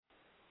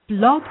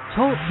Blog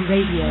Talk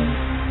Radio.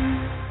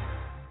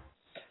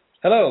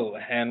 Hello,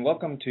 and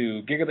welcome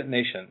to Gigabit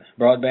Nation,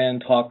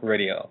 Broadband Talk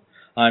Radio.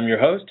 I'm your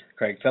host,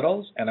 Craig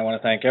Fettles, and I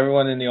want to thank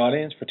everyone in the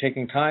audience for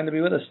taking time to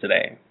be with us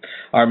today.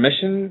 Our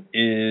mission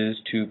is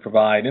to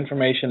provide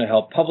information to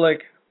help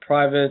public,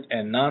 private,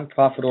 and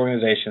nonprofit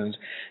organizations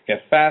get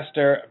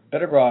faster,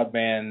 better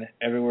broadband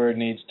everywhere it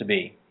needs to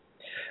be.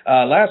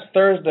 Last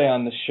Thursday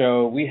on the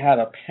show, we had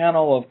a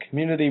panel of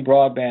community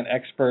broadband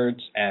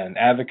experts and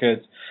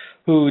advocates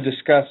who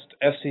discussed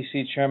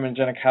FCC Chairman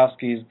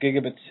Janikowski's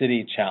Gigabit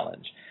City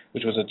Challenge,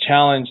 which was a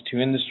challenge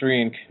to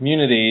industry and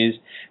communities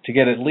to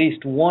get at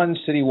least one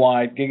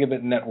citywide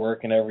gigabit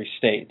network in every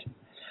state.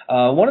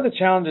 One of the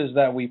challenges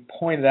that we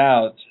pointed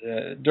out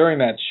during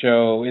that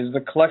show is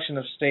the collection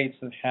of states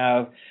that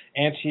have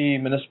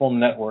anti-municipal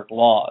network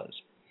laws.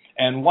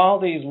 And while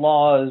these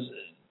laws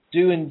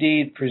do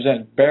indeed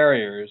present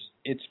barriers,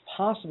 it's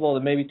possible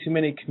that maybe too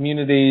many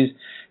communities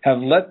have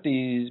let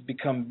these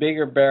become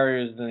bigger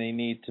barriers than they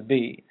need to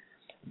be.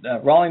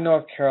 Raleigh,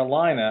 North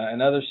Carolina,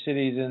 and other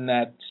cities in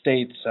that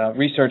state's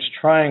research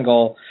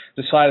triangle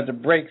decided to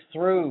break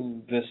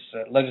through this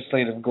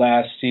legislative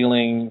glass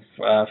ceiling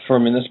for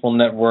municipal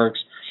networks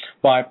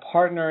by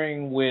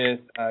partnering with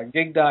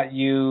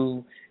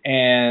Gig.U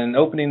and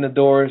opening the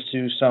doors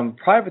to some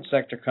private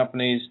sector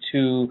companies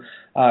to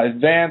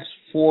advance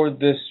for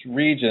this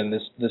region,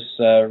 this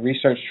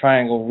research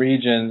triangle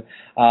region,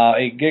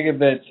 a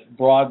gigabit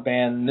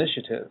broadband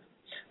initiative.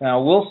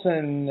 Now,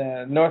 Wilson,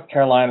 North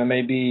Carolina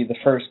may be the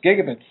first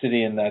gigabit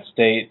city in that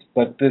state,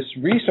 but this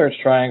research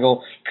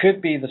triangle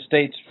could be the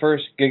state's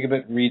first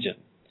gigabit region.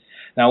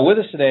 Now, with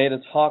us today to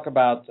talk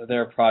about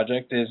their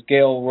project is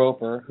Gail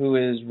Roper, who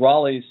is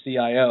Raleigh's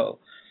CIO.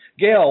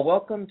 Gail,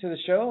 welcome to the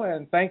show,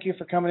 and thank you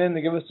for coming in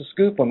to give us a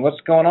scoop on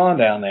what's going on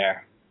down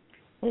there.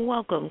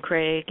 Welcome,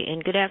 Craig,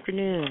 and good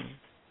afternoon.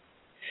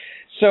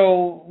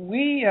 So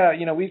we've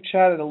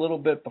chatted a little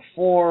bit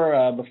before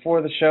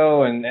the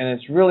show, and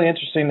it's really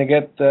interesting to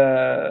get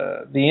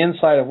the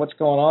insight of what's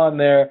going on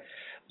there.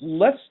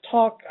 Let's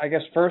talk, I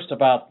guess, first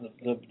about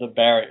the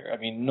barrier. I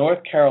mean, North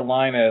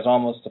Carolina is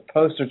almost a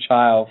poster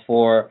child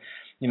for,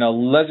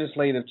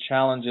 legislative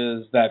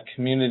challenges that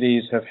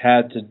communities have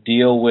had to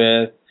deal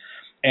with,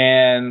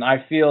 and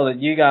I feel that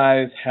you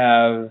guys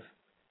have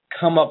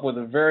come up with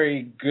a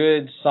very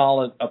good,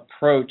 solid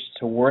approach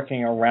to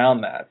working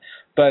around that.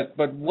 But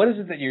what is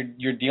it that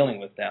you're dealing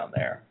with down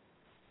there?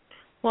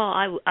 Well,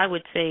 I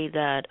would say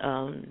that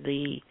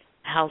the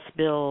House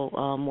Bill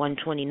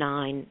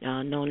 129,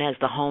 known as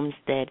the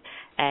Homestead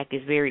Act,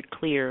 is very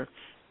clear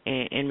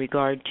in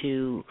regard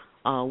to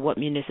what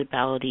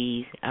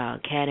municipalities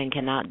can and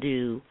cannot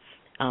do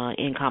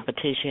in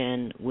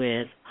competition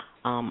with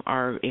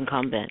our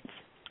incumbents,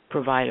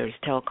 providers,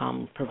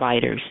 telecom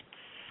providers.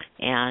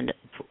 And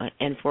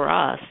for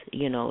us,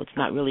 it's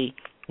not really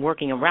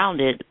working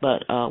around it,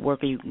 but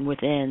working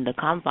within the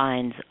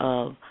confines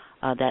of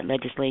that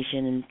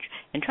legislation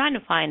and trying to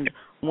find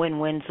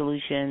win-win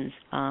solutions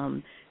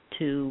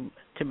to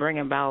bring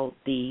about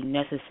the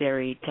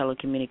necessary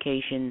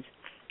telecommunications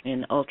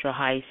and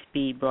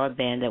ultra-high-speed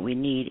broadband that we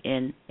need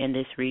in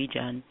this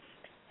region.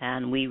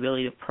 And we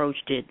really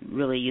approached it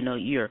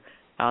you're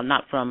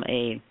not from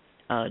a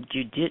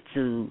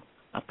Jujitsu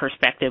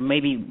perspective,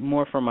 maybe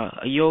more from a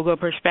yoga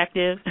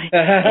perspective,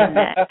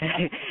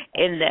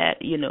 in that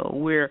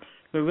we're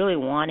really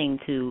wanting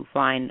to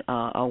find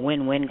a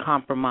win-win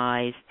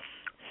compromise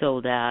so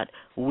that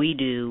we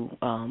do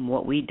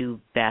what we do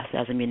best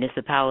as a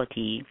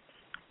municipality,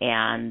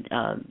 and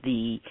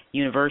the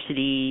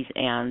universities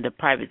and the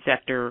private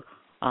sector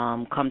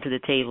come to the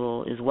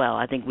table as well.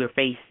 I think we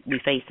face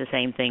the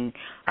same thing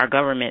our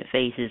government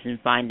faces in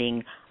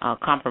finding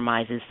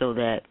compromises so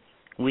that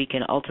we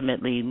can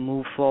ultimately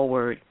move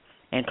forward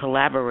and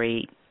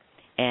collaborate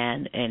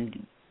and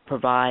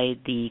provide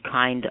the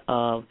kind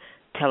of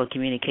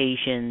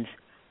telecommunications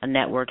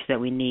networks that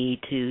we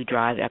need to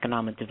drive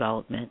economic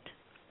development.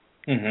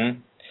 Mm-hmm.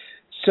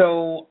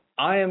 So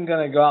I am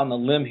going to go out on a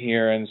limb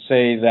here and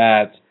say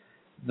that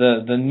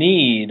the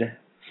need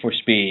for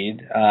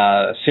speed,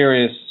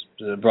 serious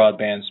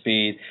broadband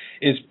speed,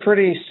 is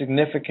pretty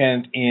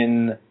significant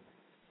in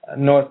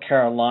North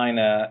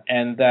Carolina,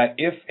 and that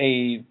if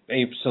a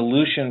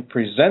solution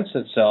presents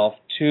itself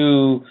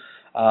to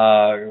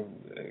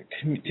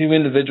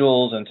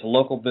individuals and to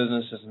local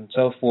businesses and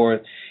so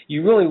forth,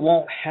 you really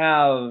won't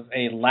have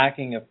a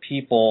lacking of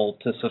people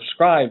to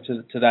subscribe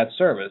to that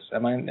service.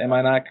 Am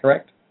I not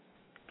correct?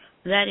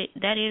 That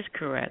is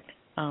correct.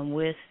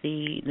 With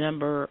the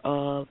number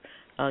of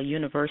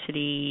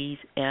universities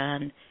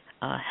and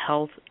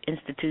health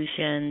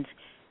institutions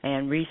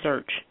and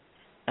research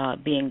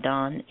being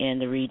done in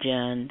the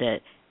region,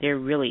 that there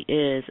really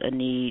is a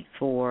need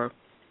for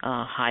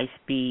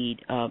high-speed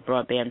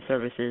broadband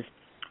services.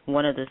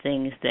 One of the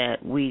things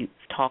that we've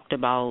talked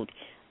about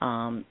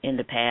in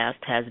the past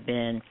has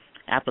been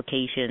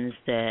applications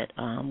that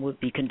would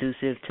be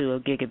conducive to a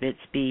gigabit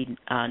speed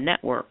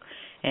network.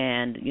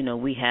 And,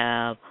 we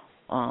have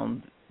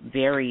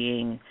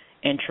varying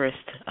interest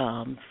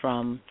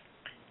from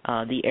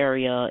the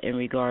area in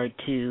regard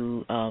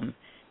to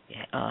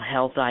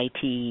health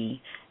IT,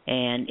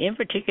 and in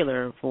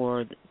particular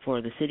for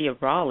the city of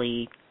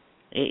Raleigh,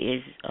 it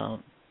is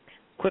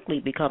quickly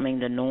becoming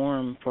the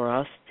norm for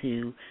us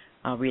to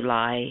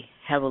rely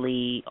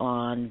heavily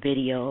on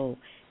video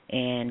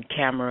and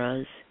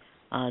cameras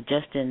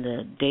just in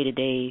the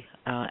day-to-day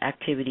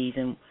activities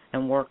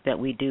and work that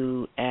we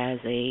do as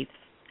a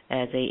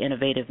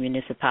innovative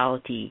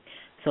municipality.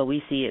 So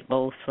we see it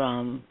both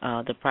from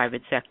the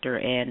private sector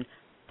and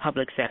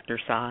public sector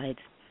sides.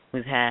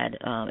 We've had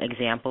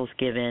examples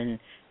given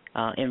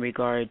in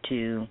regard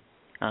to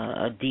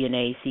a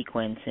DNA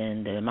sequence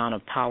and the amount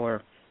of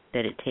power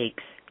that it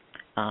takes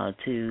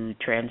to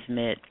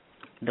transmit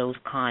those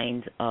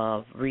kinds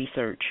of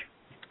research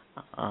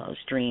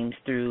streams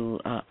through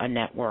a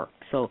network.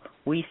 So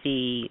we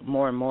see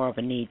more and more of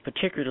a need,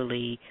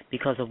 particularly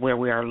because of where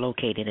we are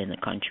located in the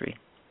country.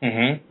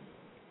 Mm-hmm.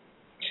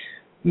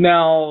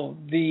 Now,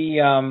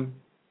 the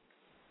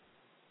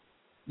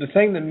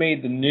thing that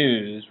made the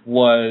news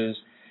was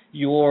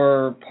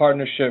your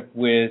partnership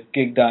with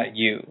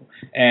Gig.U,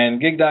 and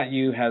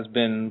Gig.U has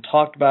been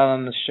talked about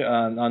on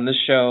this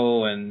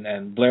show,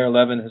 and Blair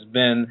Levin has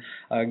been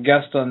a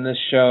guest on this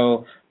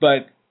show.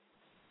 But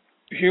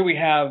here we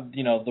have,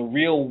 the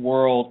real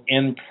world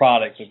end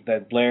product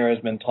that Blair has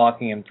been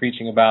talking and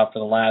preaching about for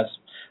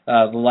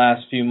the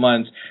last few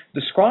months.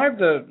 Describe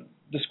the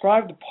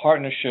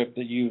partnership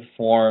that you've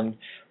formed,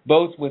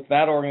 both with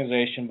that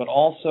organization, but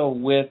also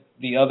with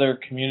the other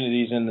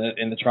communities in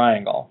the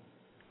Triangle.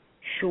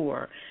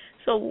 Sure.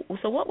 So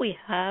what we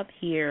have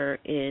here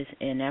is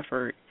an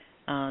effort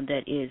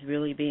that is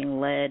really being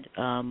led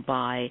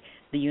by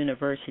the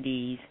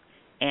universities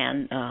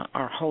and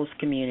our host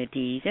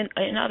communities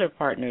and other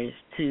partners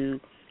to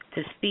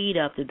speed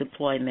up the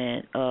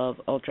deployment of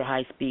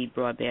ultra-high-speed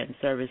broadband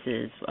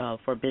services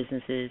for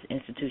businesses,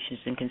 institutions,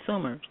 and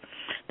consumers.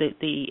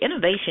 The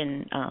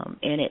innovation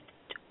in it,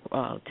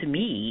 to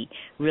me,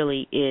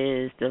 really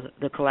is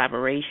the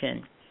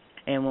collaboration.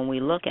 And when we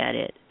look at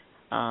it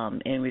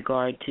in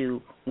regard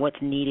to what's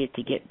needed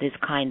to get this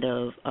kind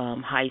of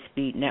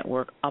high-speed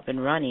network up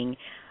and running,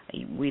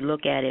 we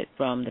look at it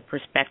from the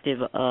perspective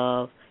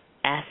of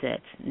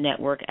assets,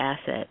 network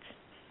assets.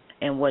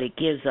 And what it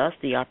gives us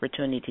the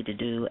opportunity to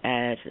do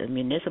as a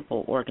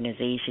municipal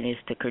organization is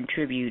to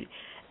contribute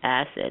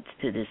assets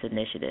to this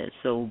initiative.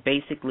 So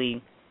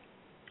basically,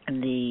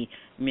 the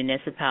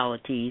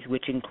municipalities,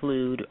 which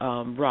include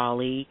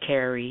Raleigh,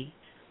 Cary,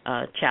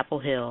 Chapel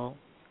Hill,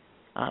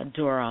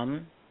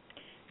 Durham,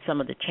 some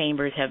of the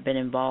chambers have been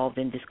involved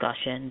in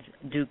discussions,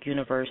 Duke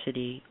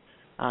University,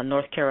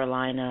 North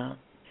Carolina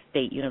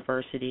State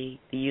University,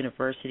 the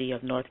University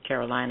of North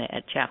Carolina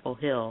at Chapel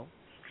Hill,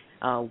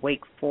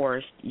 Wake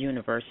Forest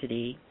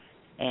University,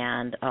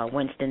 and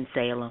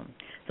Winston-Salem.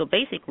 So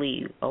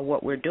basically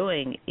what we're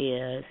doing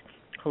is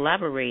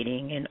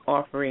collaborating and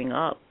offering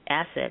up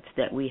assets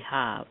that we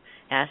have.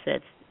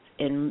 Assets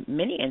in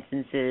many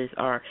instances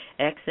are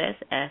excess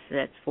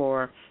assets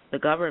for the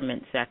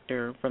government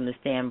sector from the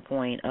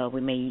standpoint of we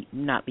may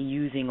not be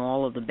using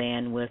all of the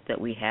bandwidth that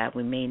we have.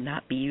 We may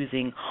not be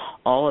using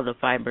all of the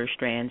fiber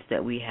strands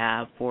that we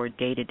have for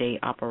day-to-day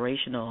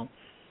operational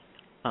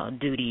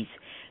duties.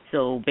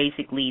 So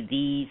basically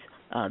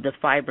the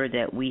fiber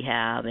that we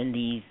have and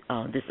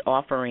this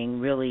offering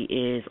really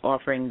is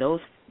offering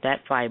that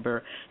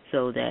fiber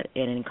so that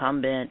an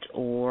incumbent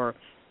or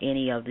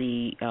any of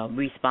the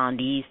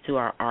respondees to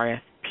our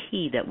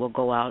RFP that will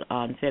go out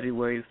on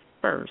February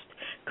 1st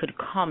could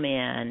come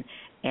in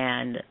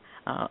and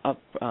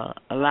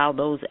allow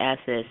those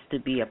assets to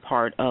be a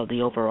part of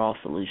the overall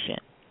solution.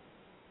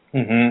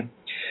 Mm-hmm.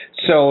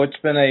 So it's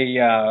been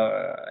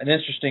an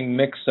interesting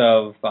mix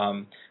of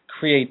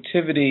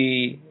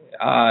creativity,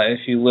 if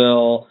you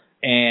will,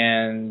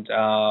 and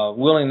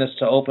willingness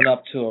to open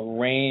up to a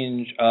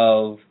range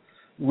of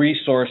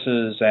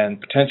resources and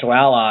potential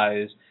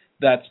allies.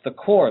 That's the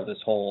core of this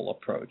whole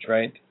approach,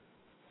 right?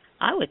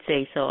 I would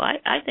say so.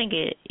 I think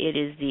it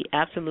is the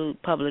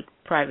absolute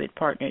public-private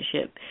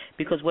partnership,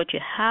 because what you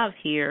have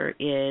here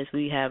is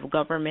we have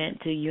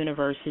government to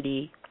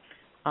university,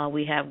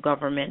 we have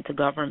government to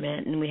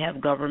government, and we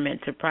have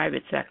government to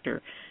private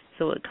sector.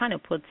 So it kind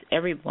of puts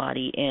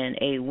everybody in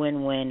a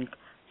win-win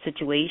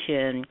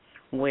situation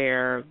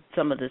where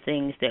some of the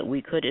things that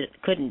we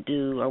couldn't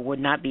do or would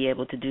not be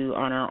able to do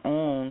on our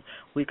own,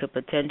 we could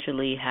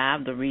potentially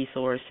have the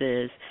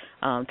resources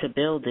to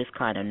build this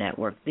kind of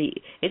network.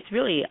 It's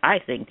really, I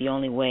think, the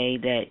only way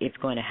that it's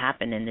going to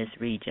happen in this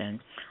region.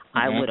 Mm-hmm.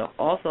 I would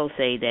also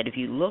say that if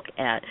you look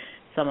at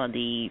some of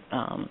the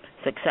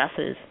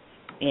successes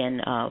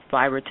in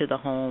fiber to the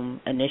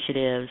home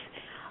initiatives,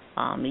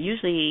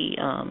 usually,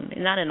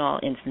 not in all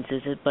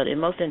instances, but in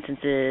most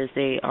instances,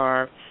 they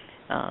are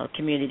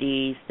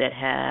communities that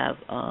have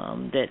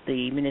that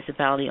the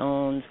municipality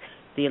owns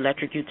the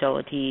electric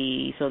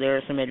utility, so there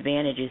are some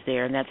advantages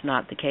there, and that's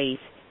not the case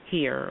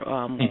here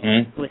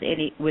with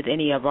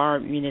any of our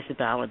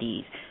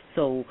municipalities.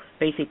 So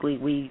basically,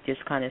 we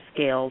just kind of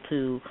scale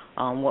to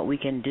what we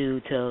can do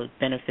to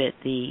benefit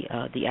the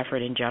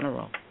effort in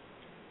general.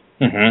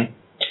 Mm-hmm.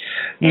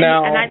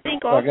 And I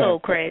think also,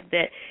 Craig,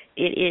 that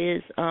it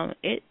is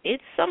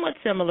it's somewhat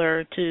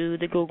similar to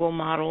the Google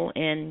model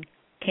in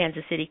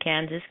Kansas City,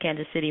 Kansas,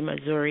 Kansas City,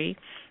 Missouri,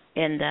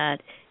 in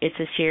that it's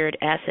a shared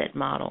asset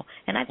model,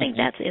 and I think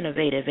that's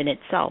innovative in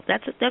itself.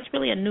 That's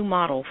really a new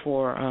model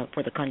for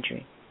the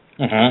country.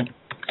 Mm-hmm.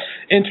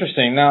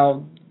 Interesting.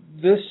 Now,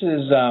 this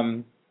is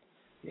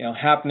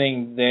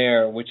happening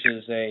there, which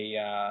is I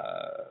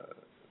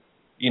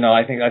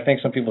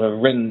think some people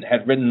had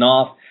written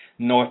off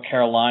North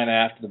Carolina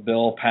after the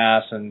bill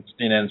passed and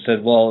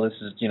said, well, this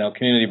is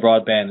community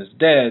broadband is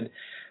dead.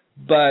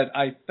 But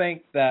I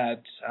think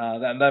that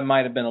that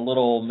might have been a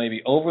little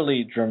maybe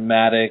overly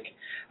dramatic.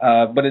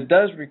 But it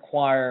does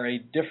require a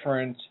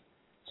different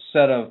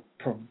set of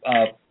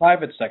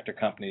private sector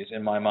companies,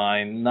 in my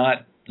mind,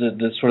 not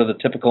the sort of the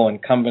typical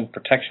incumbent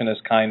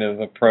protectionist kind of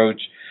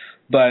approach.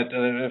 But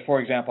for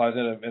example, I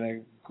was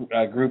in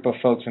a group of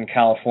folks in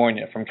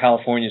California, from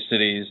California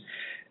cities,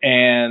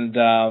 and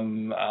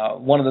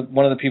one of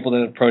the people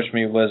that approached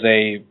me was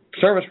a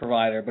service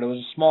provider, but it was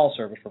a small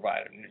service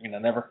provider.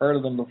 Never heard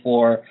of them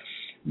before.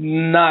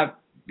 Not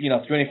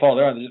through any fault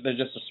of theirs, they're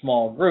just a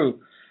small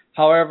group.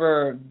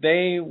 However,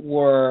 they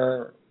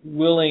were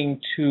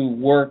willing to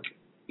work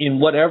in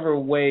whatever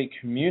way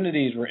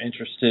communities were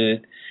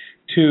interested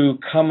to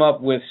come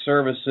up with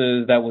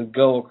services that would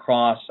go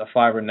across a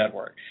fiber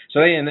network. So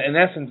they, in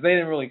essence, they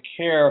didn't really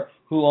care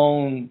who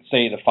owned,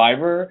 say, the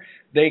fiber.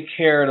 They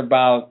cared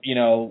about,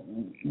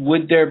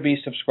 would there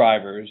be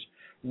subscribers?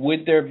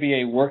 Would there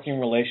be a working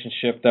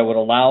relationship that would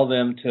allow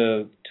them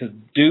to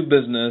do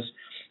business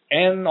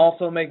and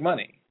also make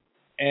money?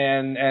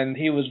 And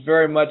he was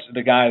very much,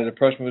 the guy that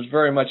approached me was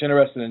very much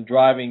interested in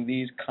driving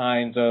these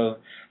kinds of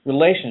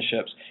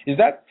relationships. Is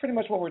that pretty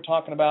much what we're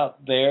talking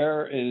about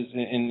there is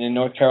in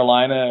North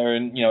Carolina or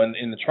in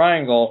the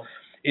Triangle,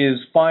 is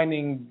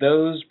finding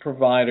those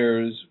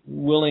providers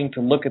willing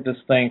to look at this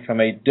thing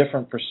from a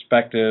different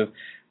perspective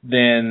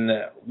than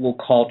we'll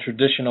call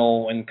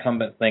traditional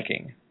incumbent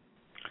thinking?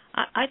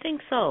 I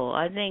think so.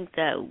 I think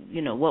that,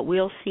 what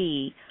we'll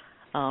see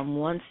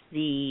once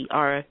the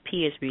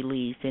RFP is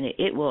released, and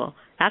it will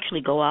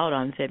actually go out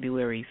on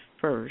February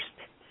 1st.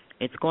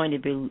 It's going to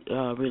be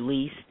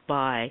released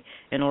by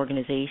an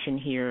organization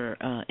here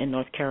in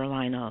North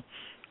Carolina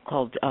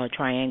called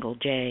Triangle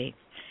J.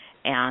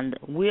 And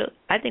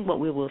I think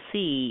what we will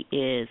see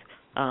is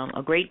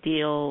a great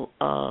deal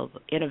of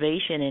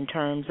innovation in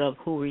terms of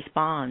who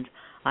responds.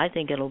 I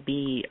think it'll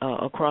be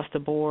across the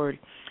board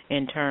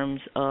in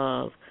terms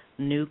of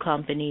new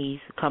companies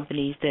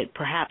that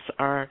perhaps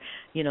are,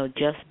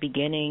 just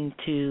beginning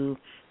to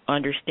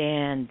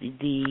understand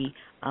the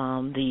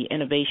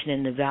innovation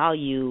and the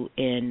value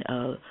in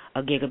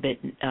a gigabit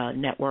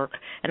network.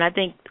 And I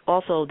think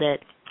also that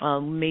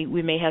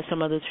we may have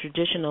some of the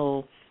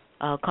traditional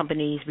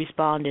companies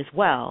respond as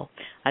well.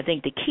 I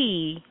think the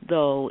key,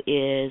 though,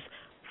 is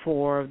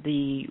for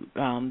the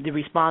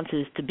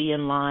responses to be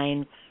in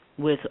line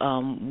with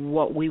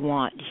what we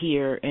want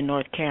here in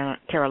North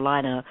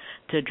Carolina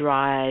to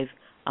drive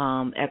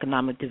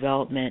economic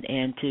development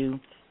and to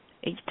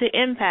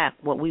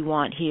impact what we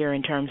want here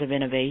in terms of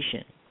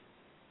innovation.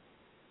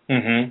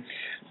 Mm-hmm.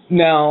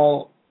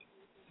 Now,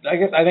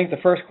 I think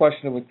the first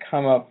question that would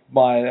come up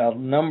by a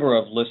number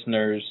of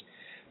listeners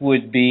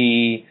would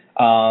be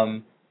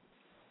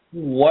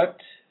what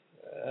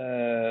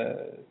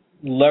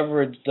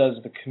leverage does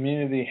the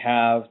community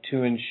have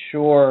to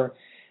ensure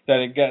that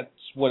it gets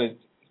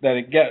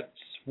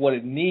what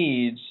it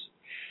needs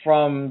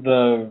from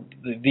the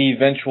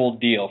eventual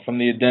deal, from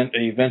the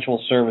eventual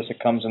service that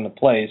comes into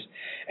place.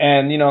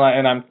 And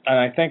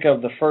I think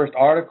of the first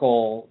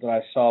article that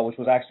I saw, which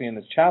was actually in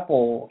the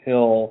Chapel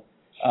Hill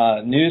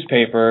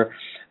newspaper,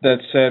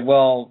 that said,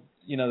 well,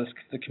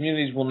 the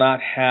communities will not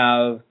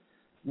have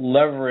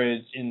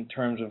leverage in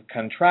terms of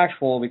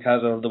contractual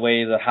because of the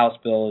way the House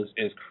bill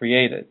is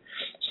created.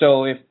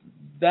 So if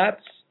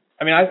that's,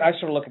 I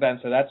sort of look at that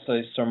and say that's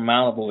a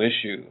surmountable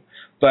issue.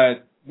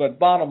 But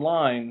bottom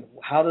line,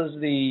 how does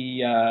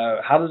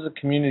the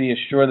community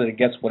assure that it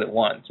gets what it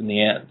wants in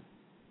the end?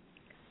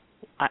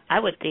 I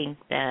would think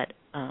that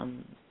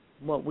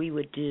what we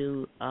would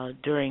do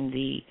during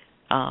the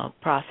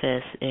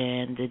process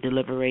and the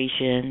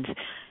deliberations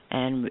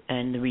and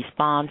the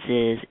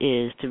responses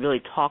is to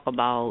really talk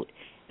about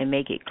and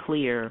make it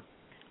clear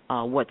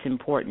what's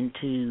important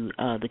to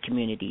the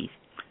communities.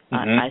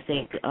 Mm-hmm. I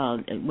think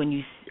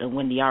when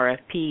the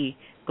RFP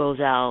goes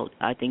out,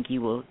 I think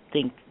you will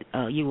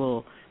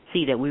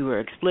see that we were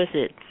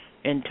explicit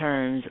in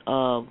terms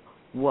of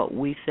what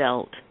we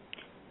felt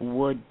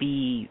would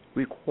be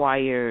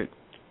required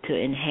to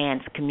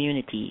enhance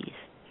communities.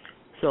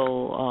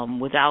 So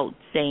without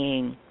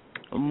saying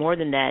more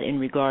than that in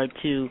regard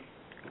to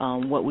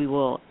what we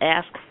will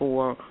ask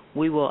for,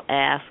 we will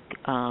ask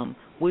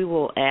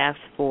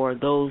for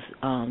those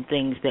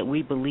things that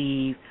we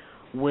believe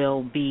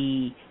will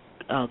be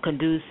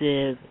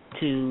conducive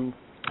to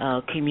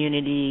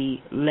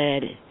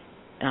community-led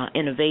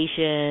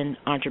innovation,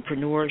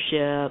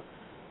 entrepreneurship,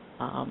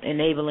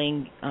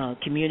 enabling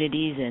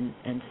communities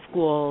and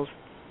schools.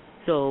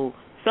 So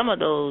some of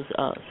those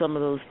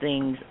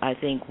things I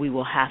think we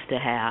will have to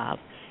have,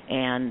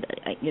 and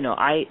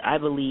I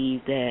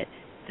believe that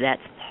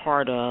that's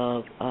part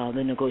of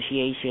the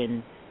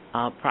negotiation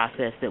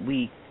process, that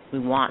we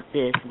want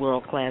this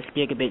world-class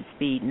gigabit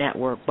speed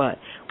network, but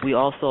we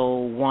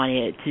also want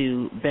it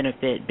to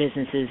benefit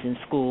businesses and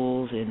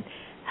schools and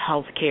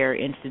healthcare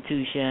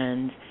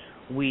institutions.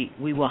 We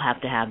will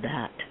have to have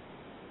that.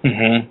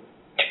 Mm-hmm.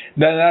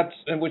 That's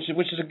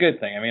which is a good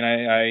thing. I mean,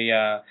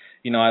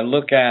 I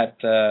look at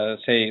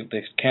say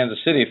the Kansas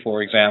City,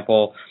 for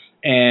example,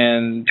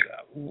 and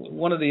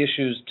one of the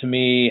issues to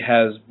me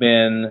has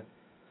been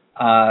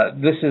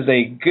this is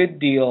a good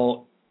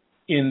deal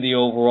in the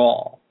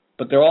overall,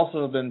 but there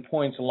also have been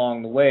points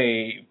along the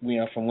way,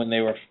 from when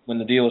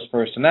the deal was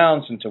first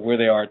announced and to where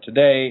they are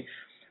today,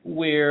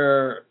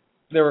 where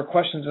there were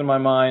questions in my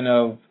mind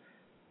of,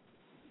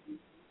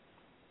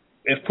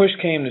 if push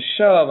came to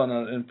shove on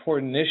an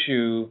important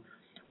issue,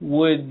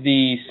 would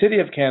the city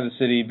of Kansas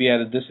City be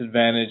at a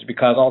disadvantage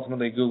because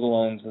ultimately Google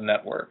owns the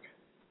network?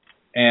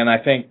 And I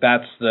think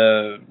that's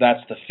the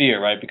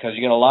fear, right? Because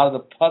you get a lot of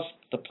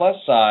the plus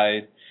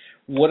side.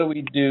 What do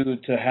we do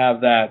to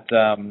have that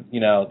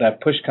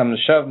that push come to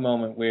shove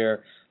moment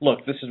where,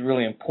 look, this is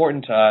really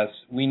important to us.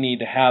 We need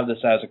to have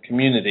this as a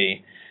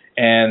community,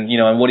 and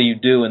and what do you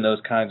do in those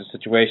kinds of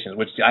situations?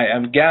 Which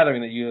I'm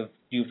gathering that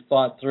you've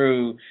thought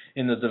through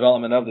in the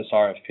development of this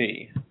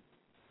RFP.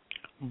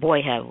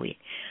 Boy, have we!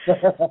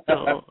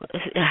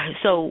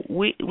 So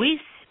we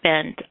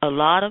spent a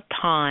lot of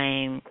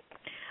time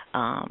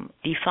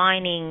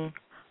defining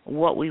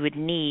what we would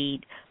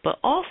need, but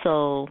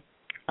also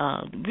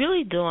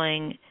really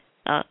doing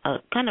a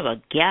kind of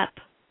a gap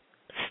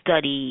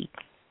study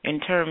in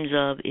terms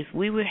of, if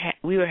we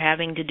were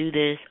having to do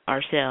this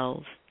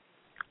ourselves,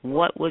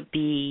 what would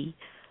be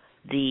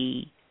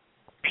the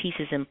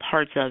pieces and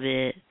parts of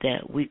it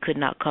that we could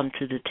not come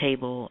to the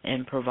table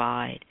and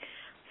provide.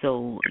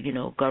 So,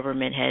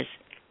 government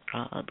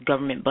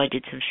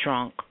budgets have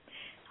shrunk,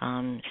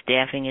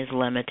 staffing is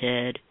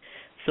limited.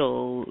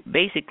 So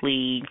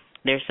basically,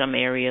 there's some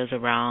areas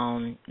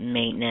around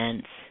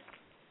maintenance,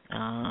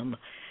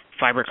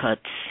 fiber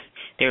cuts.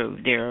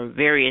 There are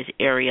various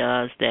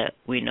areas that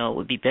we know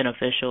would be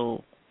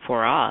beneficial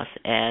for us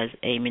as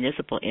a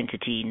municipal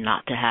entity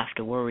not to have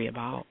to worry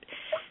about.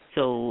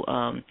 So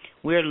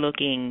we're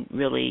looking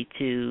really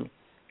to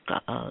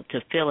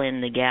fill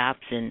in the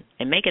gaps and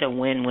make it a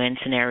win-win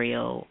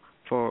scenario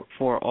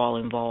for all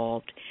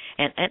involved.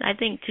 And I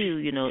think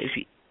too, if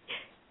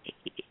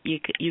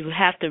you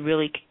have to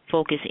really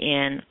focus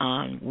in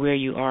on where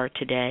you are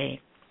today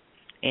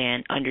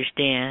and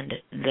understand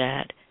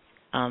that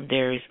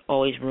there's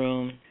always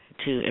room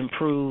to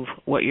improve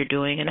what you're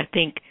doing. And I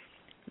think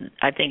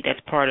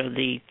that's part of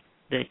the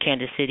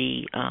Kansas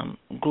City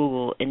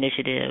Google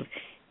initiative,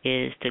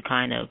 is to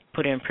kind of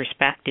put in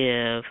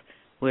perspective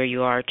where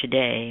you are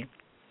today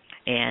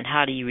and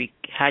how do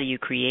you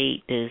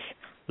create this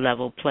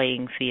level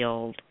playing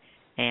field.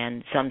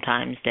 And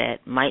sometimes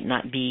that might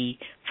not be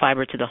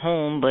fiber to the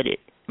home, but it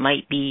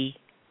might be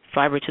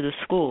fiber to the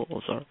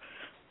schools or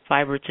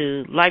fiber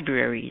to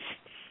libraries,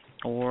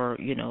 or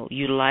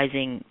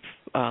utilizing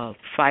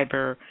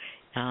fiber,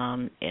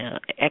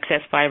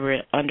 excess fiber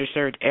in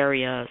underserved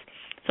areas.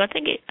 So I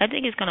think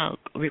it's going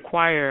to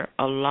require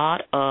a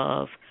lot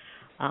of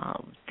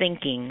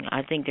thinking.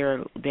 I think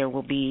there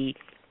will be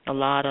a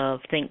lot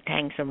of think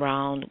tanks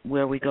around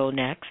where we go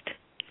next.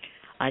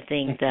 I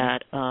think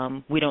that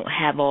we don't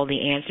have all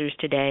the answers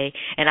today,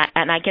 and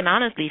I can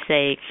honestly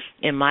say,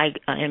 in my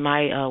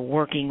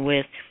working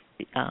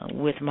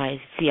with my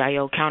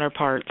CIO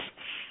counterparts,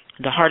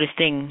 the hardest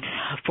thing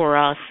for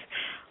us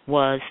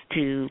was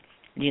to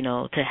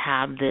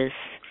have this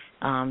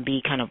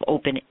be kind of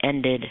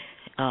open-ended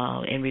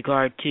in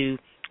regard to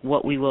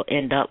what we will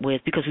end up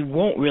with, because we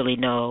won't really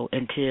know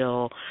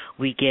until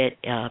we get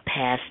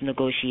past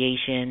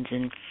negotiations,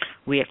 and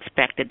we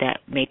expect that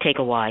may take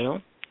a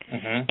while.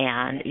 Mm-hmm.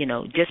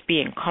 And just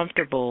being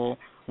comfortable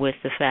with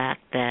the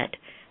fact that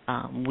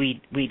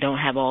we don't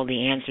have all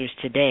the answers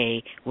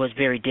today was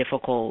very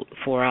difficult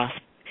for us,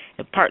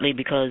 partly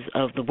because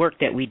of the work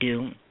that we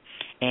do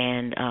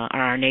and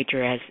our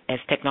nature as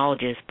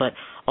technologists, but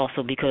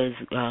also because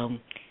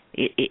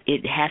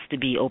it has to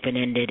be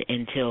open-ended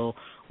until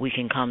we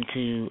can come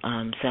to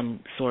some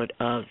sort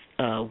of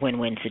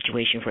win-win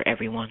situation for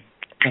everyone.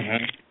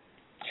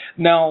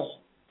 Mm-hmm. Now,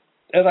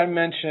 as I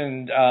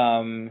mentioned,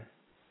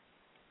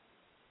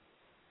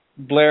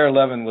 Blair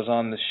Levin was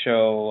on the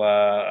show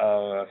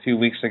a few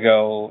weeks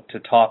ago to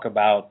talk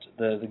about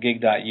the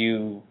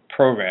Gig.U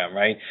program,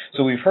 right?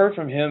 So we've heard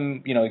from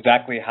him,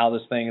 exactly how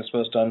this thing is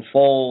supposed to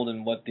unfold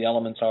and what the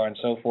elements are and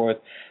so forth.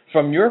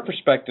 From your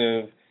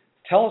perspective,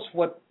 tell us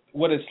what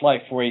it's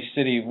like for a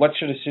city. What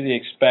should a city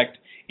expect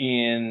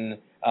in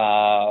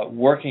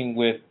working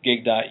with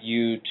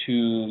Gig.U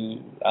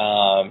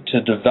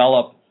to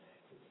develop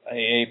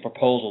a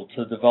proposal,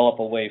 to develop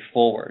a way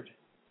forward?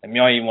 And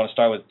you might even want to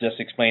start with just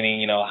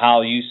explaining,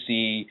 how you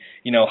see,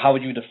 how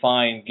would you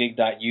define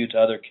Gig.U to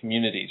other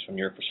communities from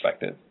your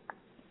perspective?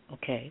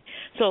 Okay.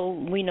 So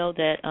we know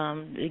that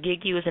the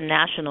Gig.U is a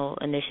national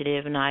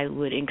initiative, and I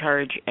would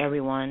encourage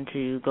everyone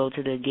to go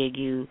to the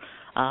Gig.U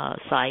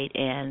site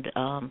and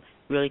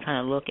really kind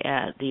of look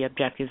at the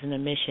objectives and the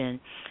mission.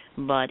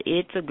 But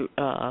it's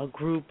a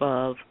group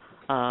of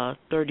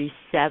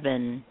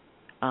 37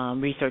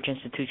 research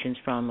institutions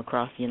from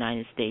across the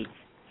United States.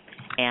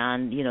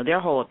 And, their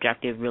whole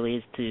objective really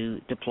is to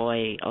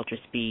deploy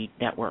ultra-speed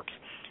networks.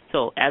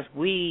 So as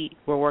we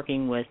were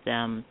working with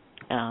them,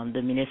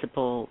 the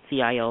municipal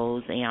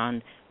CIOs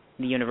and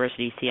the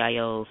university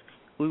CIOs,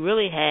 we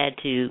really had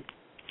to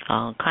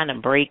kind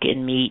of break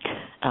and meet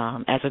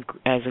as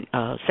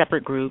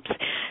separate groups,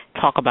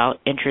 talk about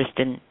interest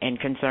and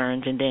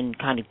concerns, and then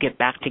kind of get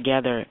back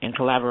together and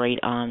collaborate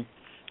on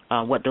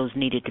what those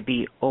needed to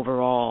be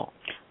overall.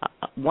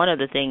 One of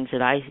the things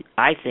that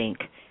I think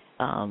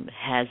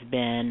has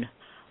been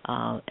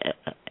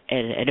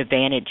an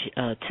advantage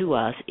to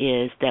us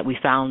is that we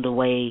found a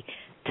way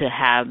to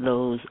have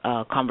those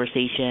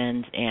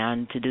conversations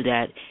and to do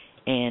that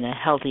in a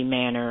healthy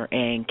manner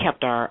and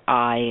kept our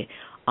eye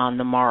on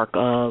the mark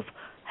of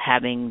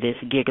having this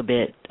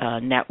gigabit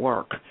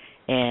network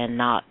and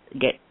not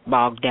get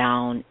bogged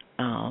down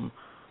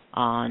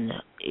on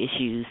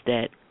issues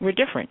that were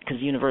different, because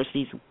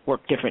universities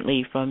work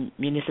differently from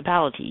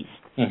municipalities.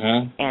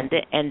 Mm-hmm.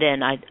 And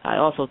then I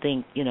also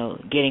think,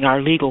 getting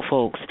our legal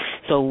folks.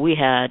 So we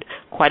had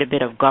quite a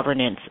bit of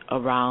governance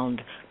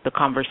around the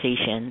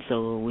conversation.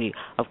 So we,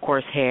 of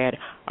course, had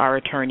our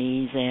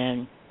attorneys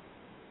and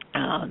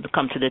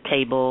come to the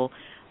table.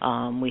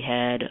 We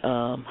had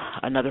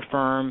another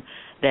firm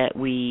that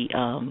we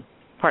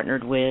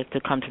partnered with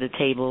to come to the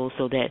table,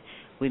 so that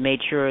we made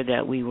sure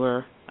that we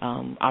were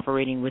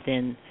operating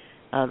within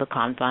the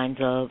confines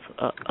of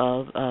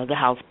the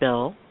House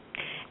bill,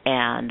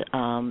 and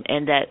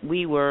that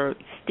we were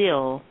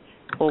still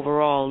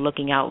overall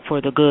looking out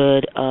for the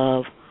good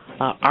of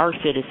our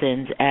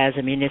citizens as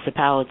a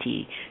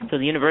municipality. So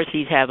the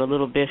universities have a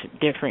little bit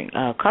different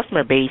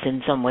customer base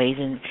in some ways,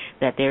 in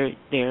that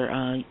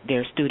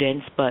they're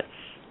students, but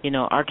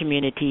our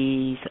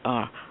communities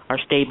are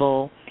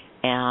stable,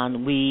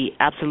 and we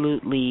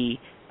absolutely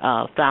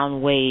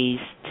found ways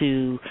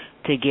to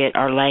get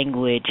our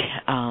language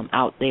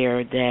out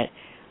there that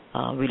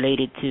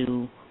related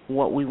to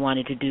what we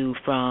wanted to do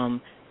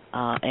from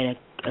a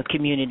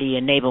community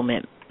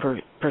enablement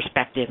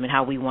perspective, and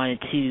how we wanted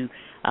to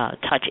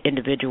touch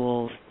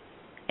individuals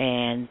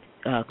and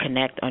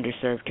connect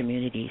underserved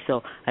communities.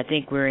 So I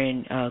think we're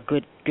in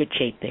good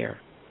shape there.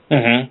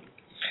 Mm-hmm.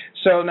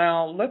 So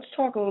now let's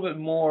talk a little bit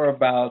more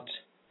about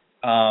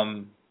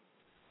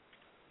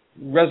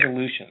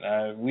resolution.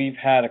 We've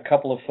had a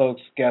couple of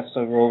folks, guests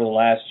over the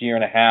last year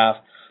and a half,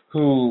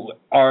 who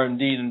are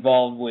indeed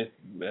involved with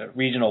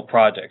regional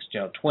projects,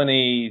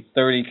 20,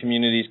 30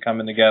 communities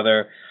coming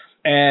together.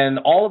 And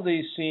all of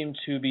these seem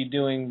to be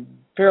doing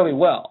fairly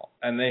well,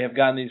 and they have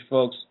gotten these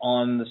folks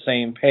on the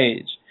same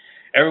page.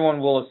 Everyone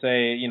will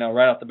say,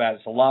 right off the bat,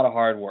 it's a lot of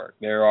hard work.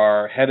 There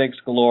are headaches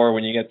galore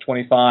when you get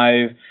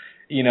 25,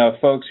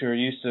 folks who are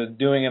used to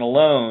doing it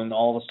alone,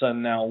 all of a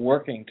sudden now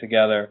working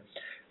together.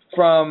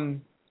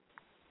 From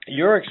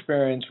your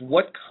experience,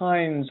 what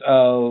kinds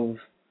of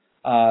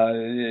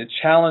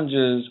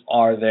challenges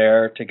are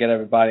there to get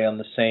everybody on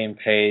the same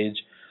page?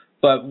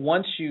 But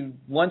once you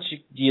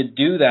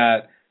do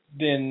that,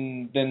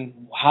 then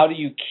how do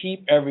you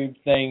keep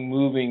everything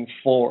moving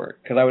forward?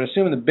 Because I would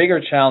assume the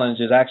bigger challenge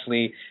is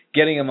actually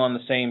getting them on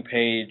the same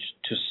page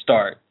to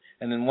start.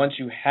 And then once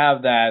you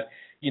have that,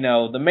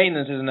 the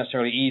maintenance isn't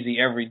necessarily easy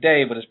every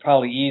day, but it's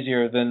probably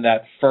easier than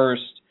that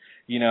first,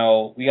 we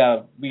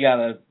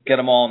gotta get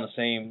them all in the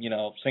same,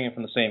 singing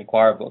from the same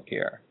choir book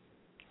here.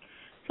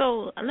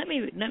 So let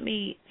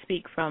me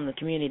speak from the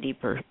community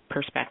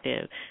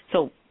perspective.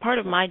 So part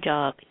of my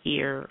job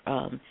here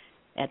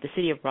at the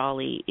City of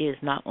Raleigh is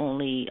not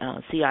only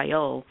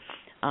CIO,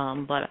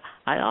 but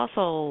I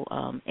also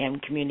am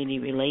Community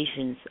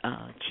Relations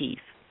Chief.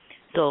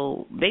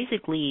 So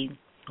basically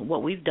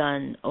what we've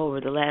done over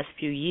the last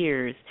few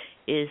years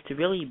is to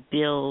really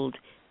build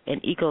an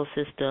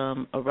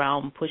ecosystem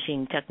around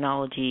pushing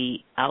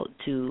technology out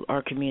to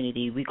our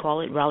community. We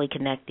call it Raleigh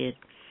Connected.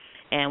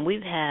 And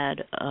we've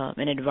had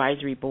an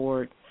advisory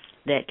board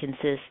that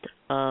consists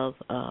of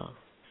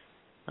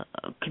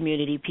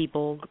community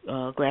people,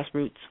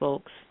 grassroots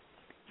folks,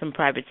 some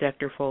private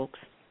sector folks,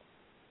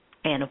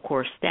 and, of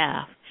course,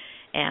 staff.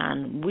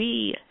 And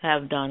we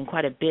have done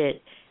quite a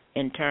bit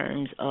in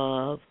terms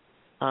of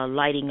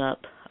lighting up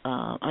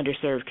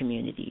underserved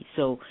communities.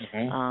 So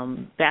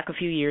back a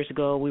few years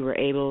ago, we were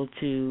able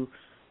to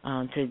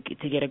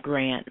get a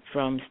grant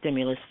from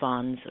stimulus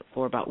funds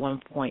for about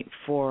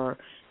 $1.4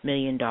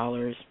 million,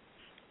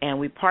 and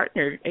we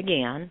partnered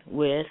again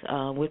with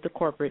the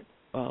corporate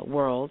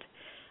world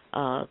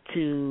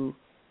to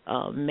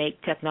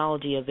make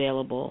technology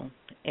available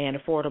and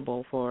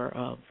affordable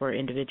for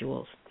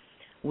individuals.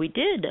 We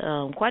did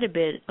quite a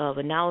bit of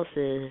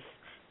analysis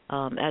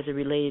as it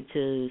related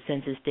to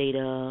census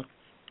data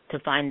to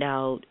find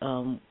out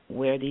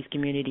where these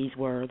communities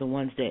were, the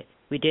ones that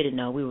we didn't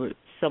know. We were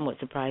somewhat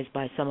surprised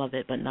by some of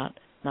it, but not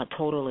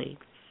totally.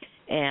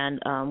 And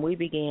we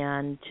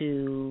began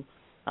to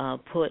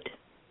put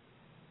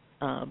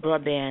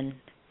broadband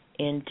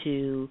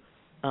into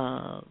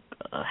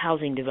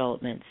housing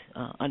developments,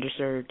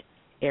 underserved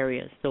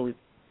areas. So we've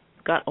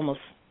got almost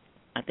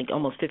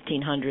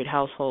 1,500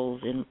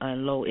 households in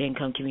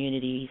low-income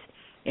communities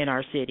in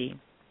our city.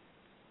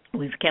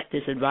 We've kept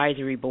this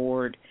advisory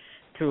board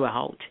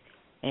throughout,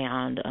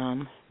 and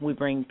we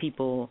bring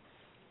people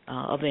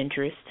of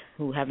interest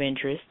who have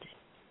interest,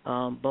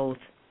 both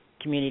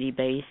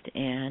community-based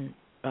and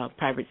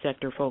private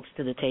sector folks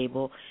to the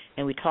table,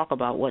 and we talk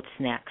about what's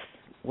next,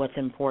 what's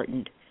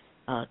important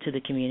to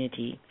the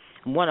community.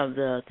 One of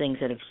the things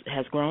that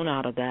has grown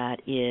out of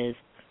that is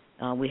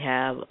we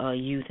have a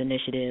youth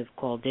initiative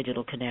called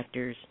Digital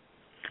Connectors,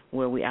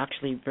 where we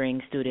actually bring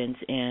students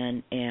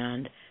in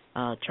and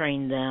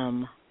train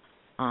them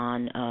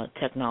on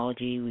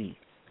technology. We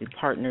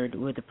partnered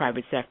with the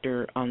private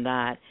sector on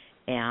that,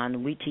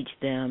 and we teach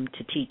them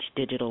to teach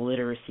digital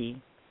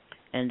literacy.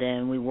 And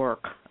then we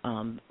work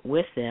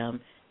with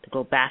them to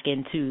go back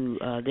into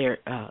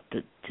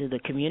to the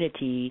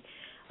community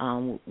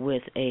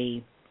with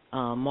a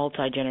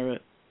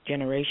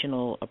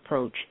multi-generational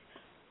approach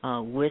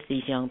with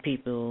these young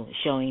people,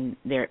 showing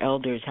their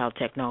elders how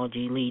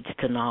technology leads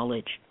to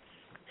knowledge.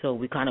 So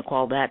we kind of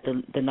call that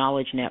the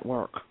knowledge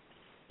network,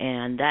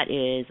 and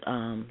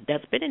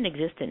that's been in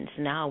existence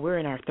now. We're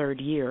in our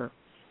third year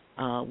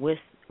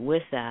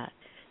with that.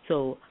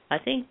 So I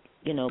think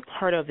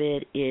part of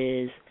it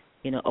is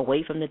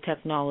away from the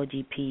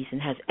technology piece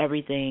and has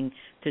everything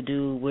to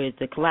do with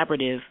the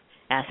collaborative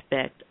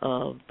aspect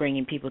of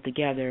bringing people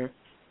together,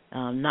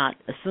 not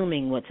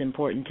assuming what's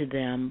important to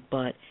them,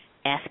 but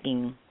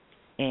asking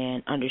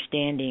and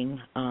understanding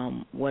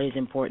what is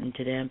important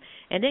to them,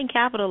 and then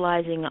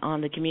capitalizing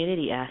on the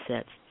community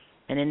assets.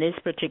 And in this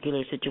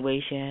particular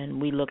situation,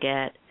 we look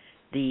at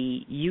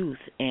the youth,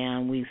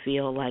 and we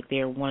feel like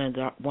they're one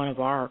of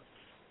our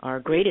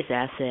greatest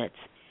assets,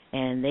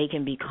 and they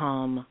can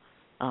become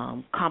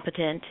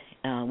competent.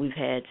 We've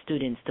had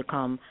students to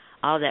come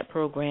out of that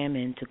program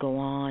and to go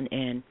on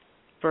and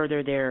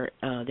further their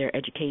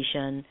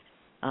education.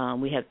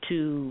 We have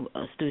two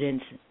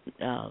students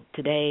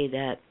today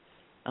that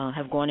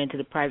have gone into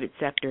the private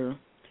sector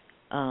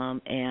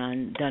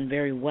and done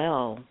very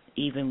well,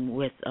 even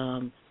with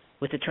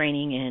the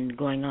training and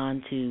going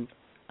on to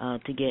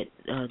get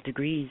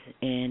degrees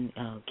in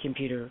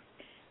computer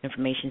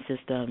information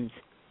systems.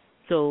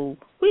 So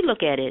we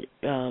look at it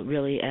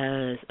really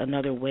as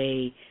another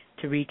way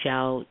to reach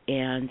out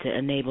and to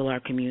enable our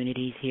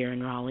communities here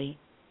in Raleigh.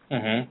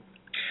 Mm-hmm.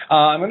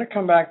 I'm going to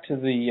come back to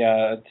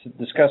to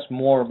discuss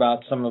more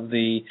about some of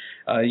the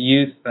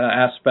youth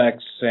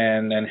aspects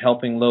and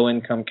helping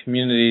low-income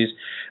communities.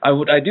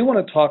 I do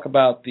want to talk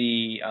about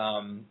the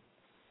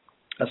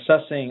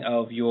assessing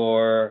of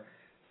your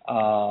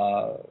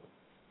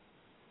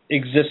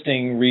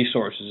existing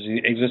resources,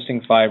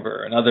 existing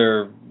fiber and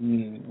other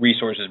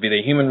resources, be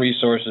they human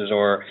resources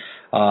or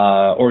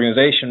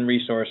organization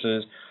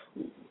resources.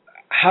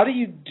 How do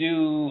you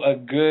do a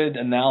good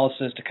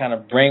analysis to kind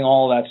of bring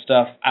all that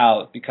stuff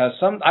out? Because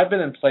I've been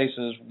in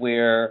places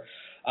where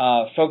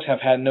folks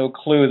have had no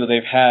clue that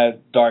they've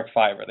had dark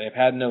fiber. They've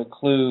had no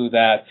clue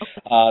that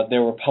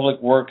there were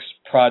public works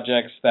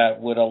projects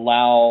that would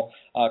allow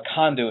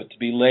conduit to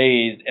be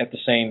laid at the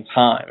same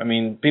time. I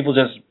mean, people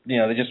just,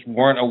 they just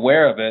weren't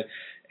aware of it.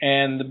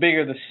 And the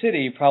bigger the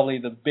city, probably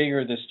the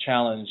bigger this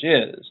challenge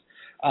is.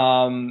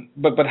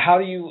 But how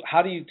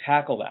do you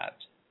tackle that?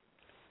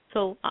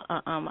 So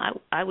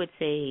I would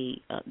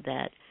say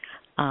that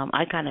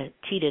I kind of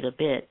cheated a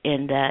bit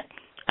in that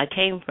I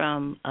came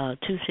from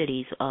two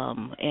cities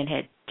and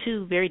had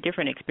two very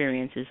different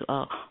experiences.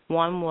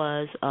 One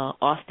was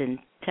Austin,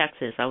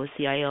 Texas. I was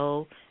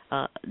CIO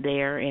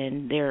there,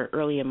 and there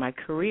early in my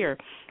career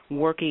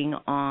working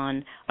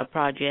on a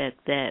project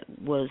that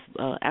was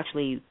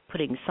actually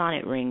putting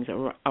sonnet rings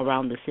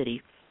around the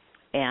city.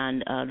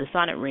 And the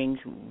sonnet rings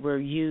were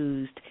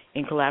used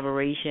in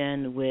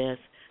collaboration with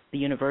the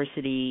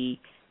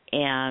university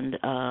and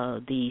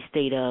the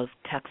state of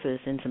Texas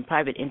and some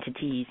private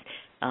entities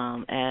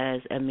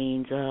as a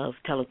means of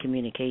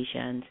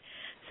telecommunications.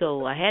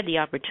 So I had the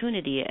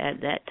opportunity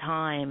at that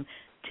time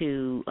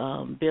to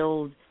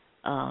build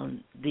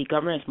the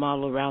governance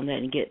model around that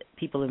and get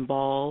people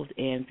involved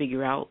and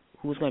figure out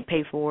who was going to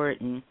pay for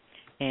it, and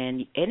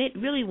it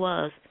really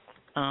was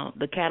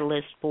the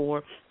catalyst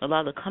for a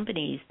lot of the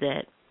companies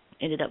that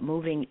ended up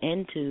moving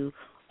into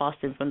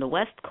Austin from the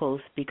West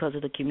Coast because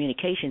of the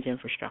communications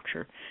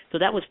infrastructure. So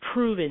that was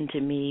proven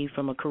to me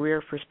from a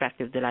career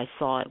perspective that I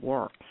saw it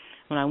work.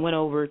 When I went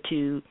over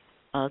to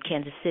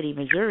Kansas City,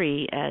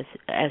 Missouri as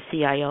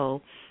CIO,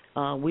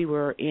 we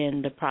were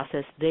in the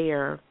process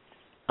there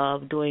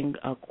of doing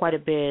quite a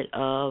bit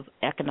of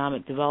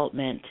economic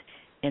development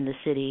in the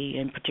city,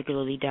 and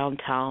particularly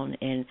downtown,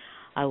 and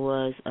I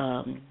was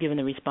given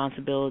the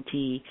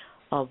responsibility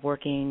of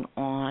working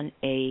on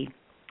a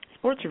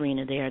sports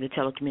arena there, the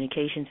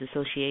telecommunications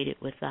associated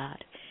with that.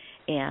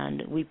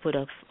 And we put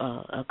a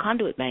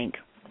conduit bank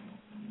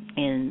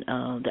in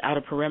the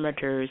outer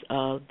perimeters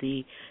of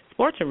the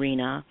sports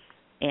arena,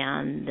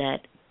 and that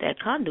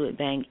conduit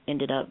bank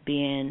ended up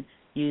being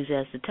used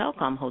as the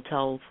telecom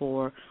hotel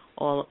for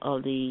all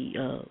of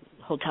the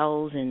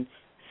hotels and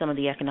some of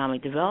the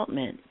economic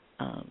development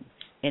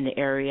in the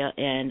area.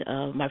 And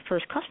my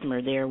first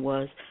customer there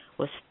was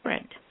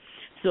Sprint.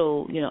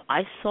 So,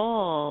 I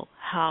saw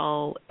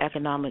how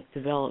economic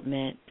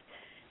development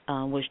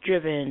was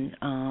driven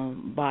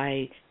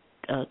by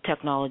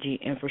technology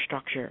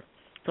infrastructure.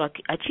 So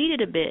I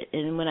cheated a bit,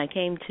 and when I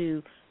came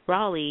to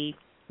Raleigh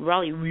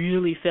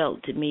really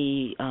felt to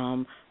me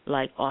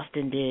like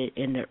Austin did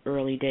in the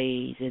early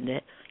days, and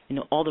that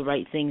all the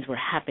right things were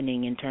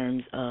happening in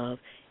terms of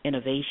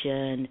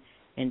innovation,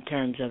 in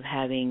terms of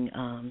having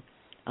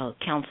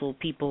council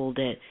people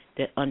that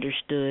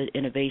understood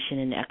innovation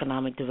and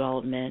economic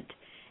development,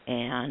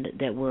 and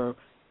that were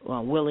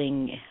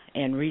willing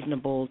and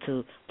reasonable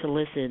to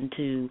listen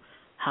to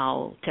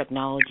how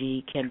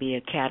technology can be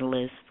a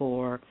catalyst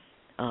for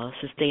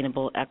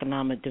sustainable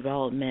economic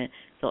development.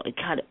 So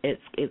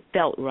it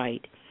felt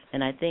right,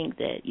 and I think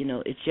that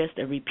it's just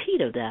a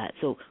repeat of that.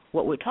 So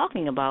what we're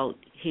talking about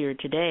here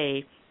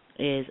today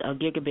is a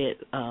gigabit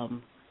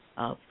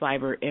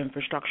fiber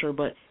infrastructure,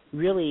 but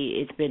really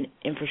it's been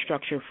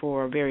infrastructure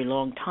for a very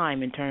long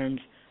time in terms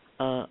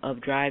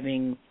of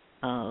driving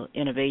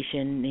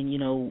innovation.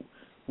 And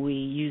we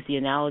use the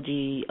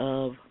analogy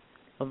of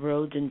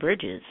roads and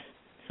bridges.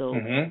 So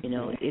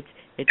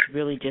it's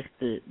really just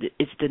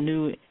it's the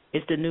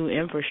new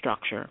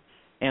infrastructure,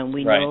 and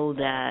we know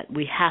that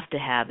we have to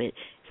have it.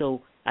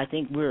 So I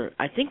think we're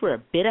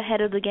a bit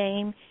ahead of the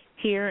game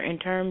here in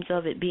terms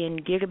of it being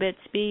gigabit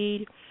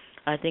speed.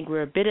 I think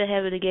we're a bit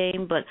ahead of the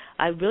game, but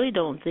I really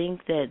don't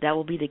think that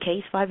will be the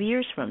case 5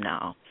 years from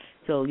now.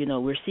 So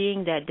we're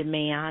seeing that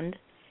demand,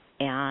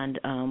 and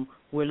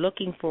we're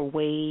looking for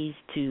ways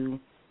to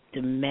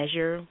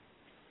measure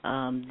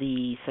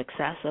the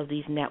success of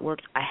these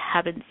networks. I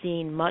haven't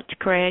seen much,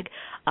 Craig,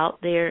 out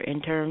there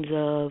in terms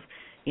of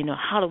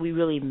how do we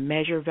really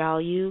measure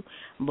value,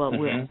 but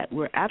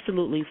we're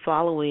absolutely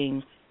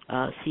following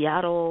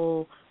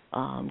Seattle,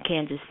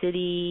 Kansas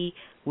City.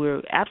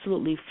 We're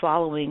absolutely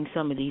following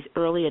some of these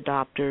early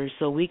adopters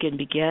so we can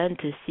begin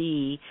to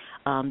see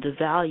the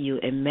value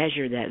and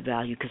measure that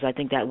value, because I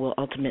think that will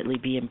ultimately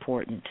be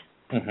important.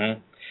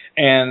 Mm-hmm.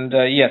 And,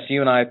 yes,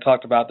 you and I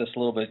talked about this a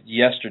little bit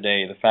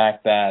yesterday, the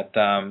fact that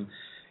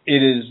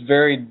it is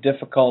very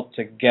difficult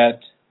to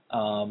get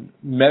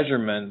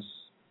measurements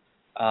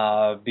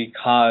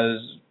because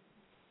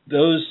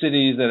those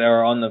cities that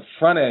are on the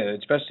front edge,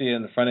 especially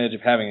in the front edge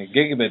of having a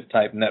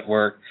gigabit-type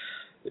network,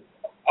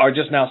 are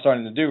just now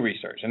starting to do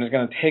research. And it's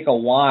going to take a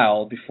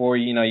while before,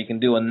 you can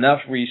do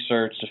enough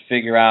research to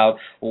figure out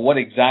what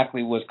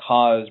exactly was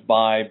caused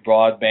by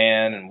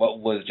broadband and what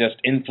was just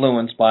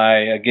influenced by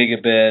a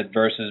gigabit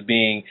versus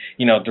being,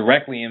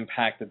 directly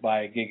impacted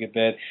by a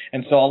gigabit.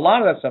 And so a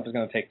lot of that stuff is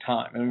going to take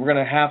time. And we're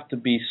going to have to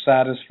be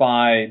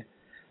satisfied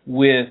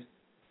with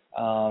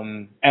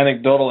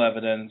anecdotal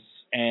evidence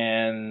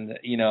and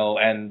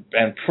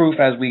proof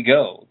as we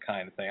go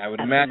kind of thing. I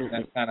would imagine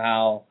that's kind of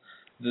how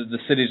the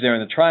cities there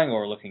in the Triangle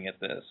are looking at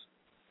this.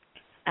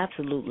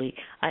 Absolutely.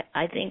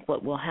 I think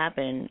what will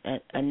happen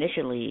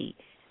initially,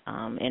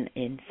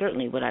 and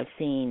certainly what I've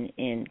seen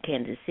in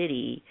Kansas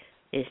City,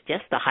 is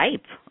just the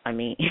hype. I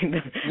mean,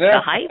 the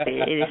hype.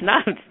 It's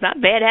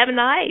not bad having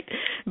the hype,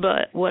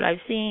 but what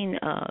I've seen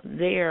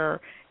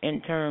there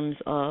in terms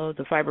of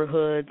the fiber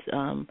hoods,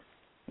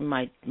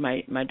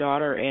 my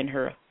daughter and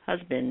her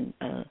husband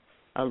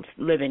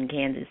live in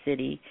Kansas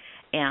City,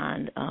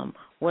 and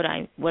what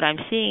I'm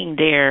seeing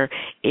there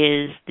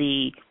is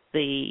the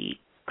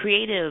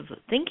creative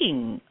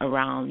thinking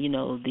around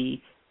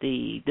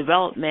the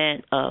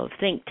development of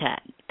think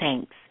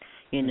tanks,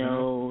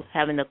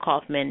 having the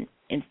Kauffman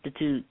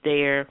Institute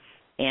there,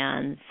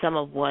 and some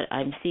of what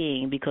I'm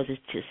seeing, because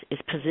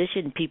it's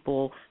positioned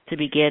people to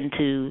begin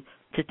to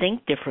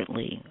think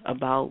differently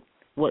about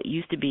what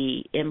used to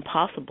be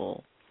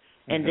impossible.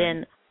 Mm-hmm. And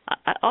then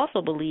I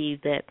also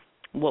believe that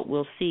what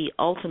we'll see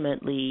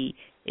ultimately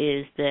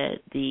is that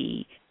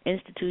the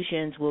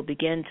institutions will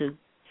begin to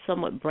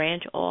somewhat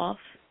branch off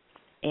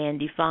and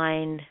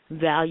define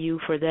value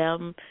for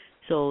them.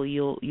 So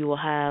you will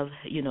have,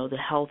 the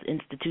health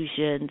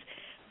institutions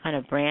kind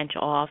of branch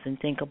off and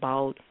think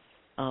about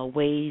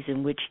ways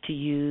in which to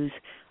use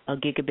a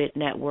gigabit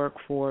network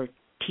for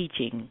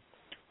teaching,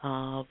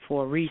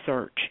 for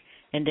research.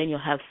 And then you'll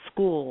have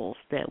schools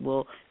that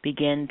will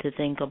begin to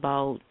think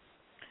about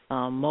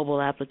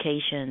mobile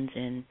applications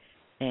and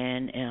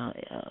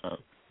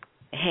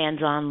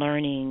hands-on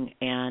learning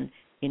and,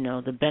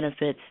 the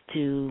benefits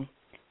to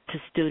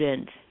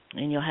students.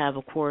 And you'll have,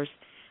 of course,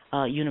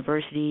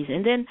 universities.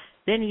 And then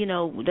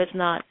let's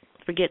not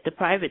forget the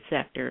private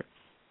sector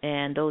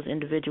and those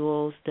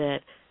individuals that,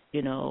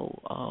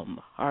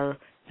 are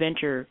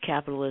venture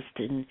capitalists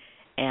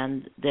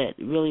and that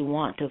really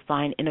want to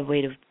find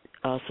innovative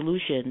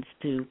solutions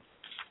to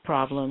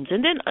problems.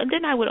 And then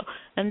I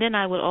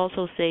would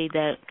also say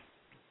that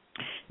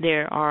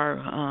there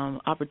are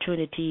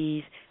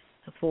opportunities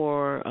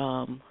for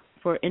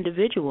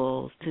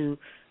individuals to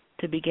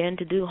begin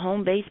to do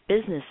home-based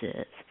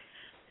businesses.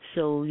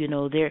 So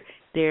this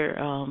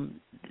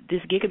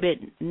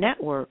gigabit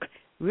network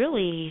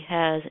really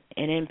has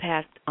an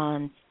impact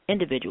on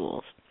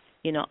individuals.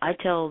 I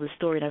tell the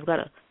story, and I've got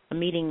a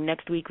meeting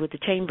next week with the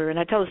chamber, and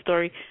I tell a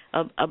story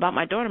about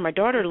my daughter. My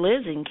daughter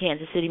lives in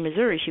Kansas City,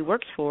 Missouri. She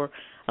works for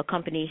a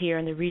company here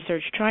in the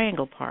Research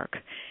Triangle Park,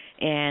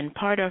 and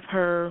part of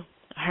her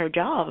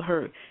job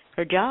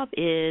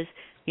is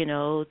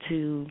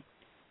to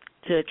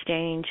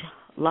exchange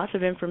lots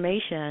of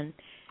information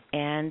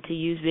and to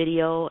use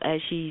video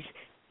as she's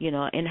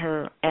in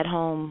her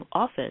at-home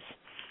office.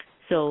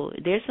 So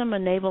there's some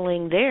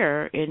enabling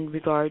there in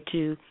regard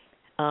to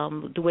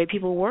the way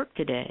people work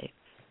today.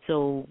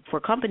 So for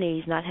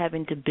companies not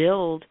having to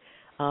build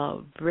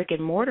brick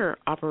and mortar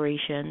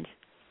operations,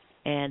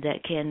 and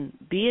that can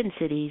be in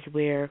cities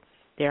where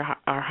there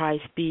are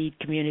high-speed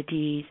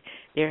communities,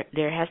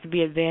 there has to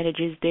be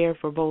advantages there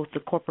for both the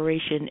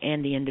corporation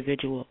and the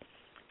individual.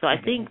 So I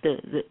think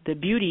the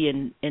beauty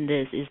in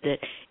this is that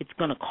it's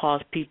going to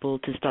cause people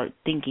to start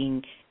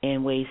thinking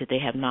in ways that they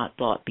have not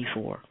thought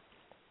before.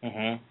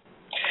 Mm-hmm.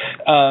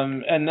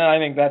 And I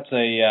think that's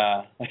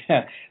a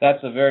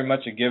very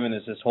much a given,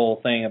 is this whole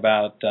thing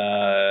about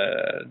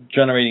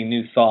generating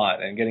new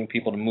thought and getting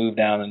people to move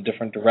down in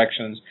different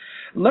directions.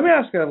 Let me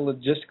ask a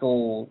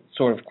logistical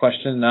sort of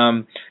question.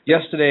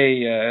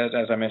 Yesterday,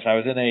 as I mentioned, I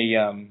was in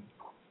a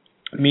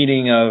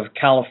meeting of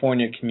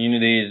California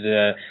communities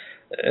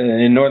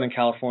in Northern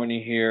California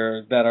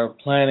here that are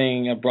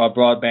planning a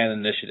broadband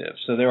initiative.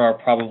 So there are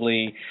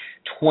probably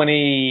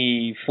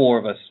 24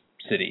 of us,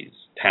 cities,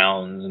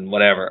 towns, and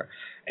whatever.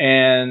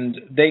 And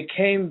they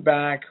came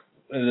back,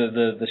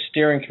 the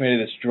steering committee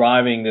that's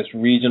driving this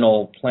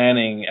regional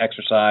planning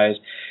exercise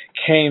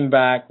came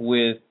back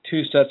with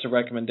two sets of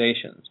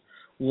recommendations.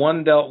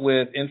 One dealt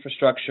with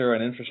infrastructure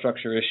and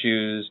infrastructure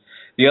issues.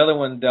 The other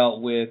one dealt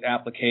with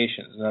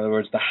applications. In other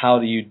words, the how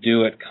do you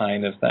do it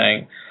kind of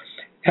thing.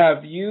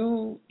 Have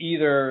you,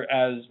 either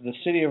as the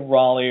city of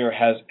Raleigh or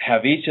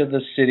have each of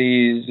the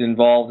cities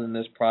involved in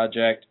this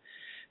project,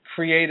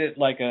 created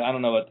like a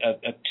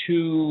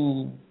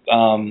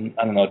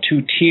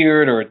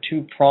two-tiered or a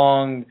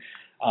two-pronged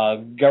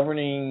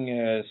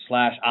governing /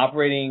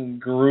 operating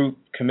group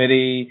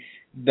committee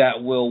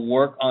that will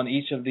work on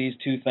each of these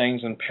two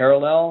things in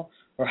parallel?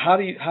 Or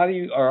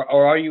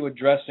are you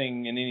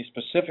addressing in any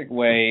specific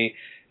way,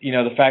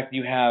 the fact that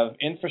you have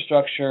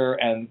infrastructure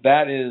and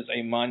that is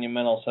a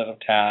monumental set of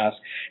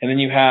tasks, and then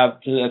you have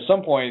to at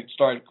some point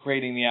start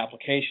creating the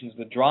applications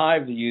that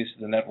drive the use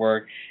of the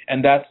network,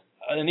 and that's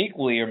an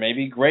equally or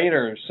maybe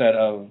greater set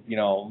of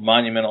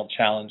monumental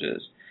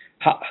challenges.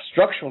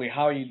 Structurally,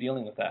 how are you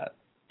dealing with that?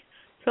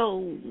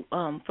 So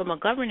from a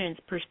governance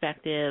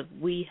perspective,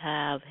 we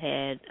have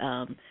had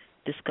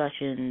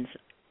discussions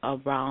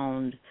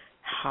around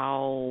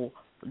how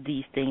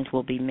these things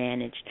will be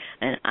managed.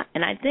 And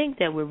I think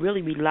that we're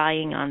really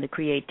relying on the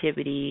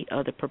creativity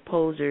of the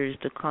proposers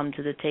to come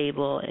to the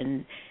table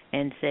and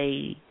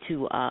say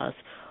to us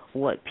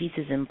what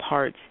pieces and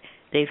parts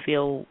they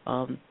feel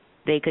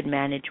they could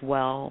manage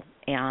well,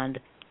 and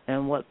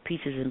what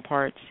pieces and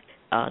parts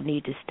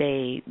need to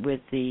stay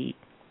with the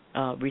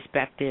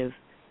respective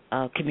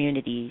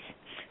communities.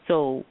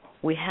 So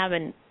we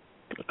haven't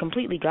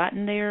completely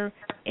gotten there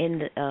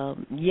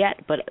yet,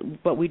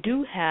 but we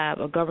do have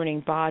a governing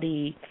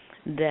body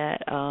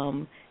that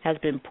has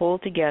been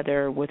pulled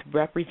together with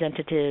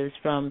representatives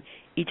from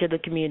each of the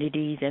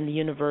communities and the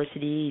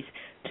universities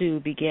to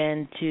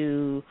begin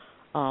to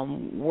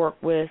work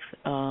with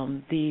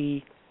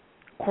the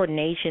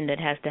coordination that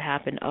has to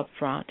happen up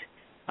front.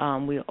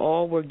 We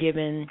all were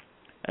given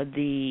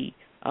the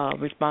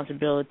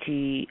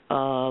responsibility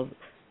of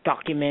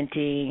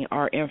documenting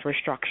our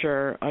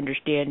infrastructure,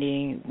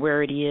 understanding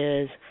where it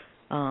is,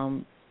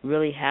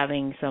 really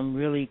having some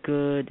really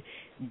good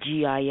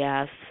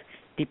GIS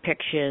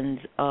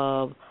depictions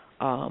of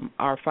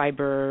our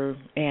fiber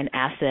and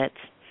assets,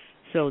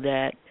 so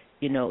that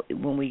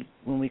when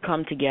we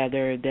come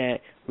together, that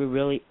we're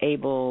really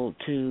able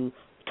to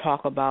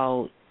talk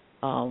about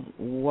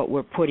what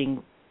we're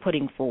putting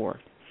forth.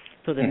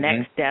 So the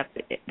next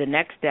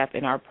step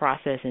in our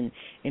process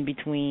in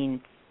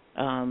between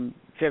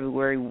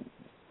February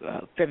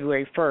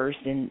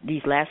 1st and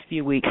these last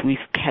few weeks, we've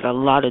had a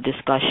lot of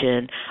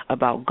discussion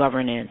about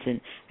governance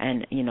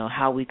and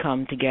how we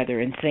come together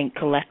and think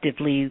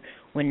collectively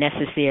when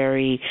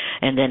necessary,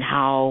 and then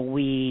how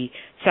we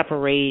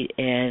separate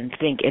and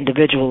think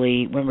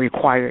individually when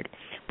required.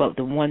 But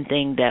the one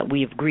thing that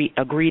we've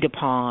agreed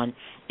upon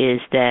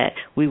is that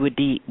we would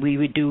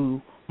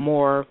do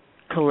more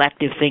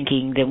collective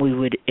thinking than we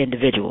would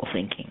individual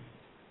thinking.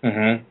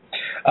 Mm-hmm.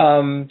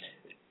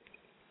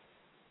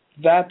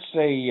 That's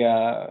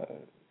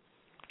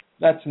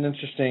an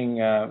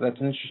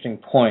interesting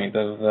point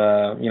of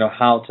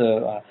how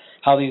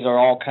these are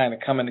all kind of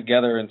coming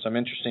together in some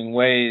interesting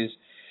ways.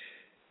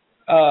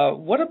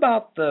 What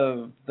about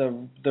the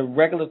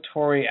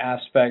regulatory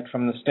aspect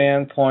from the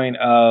standpoint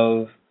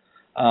of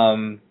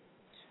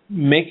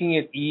making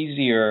it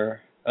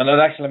easier?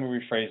 Actually, let me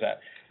rephrase that.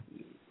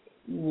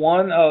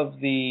 One of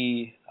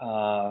the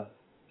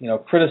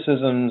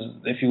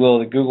criticisms, if you will,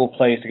 that Google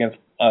placed against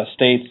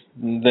states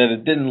that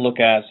it didn't look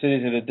at,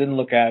 cities that it didn't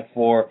look at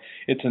for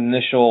its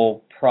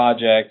initial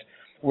project,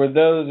 were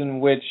those in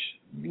which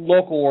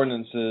local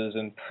ordinances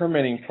and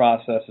permitting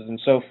processes and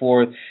so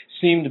forth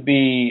seem to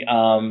be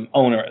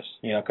onerous,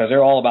 because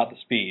they're all about the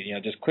speed.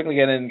 Just quickly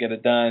get in and get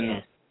it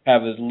done,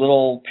 have as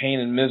little pain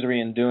and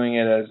misery in doing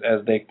it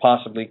as they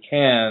possibly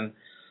can.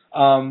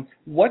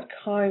 What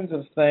kinds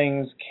of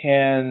things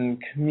can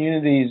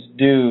communities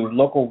do,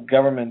 local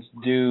governments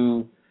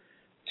do,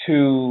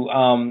 to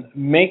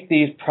make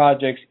these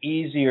projects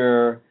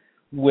easier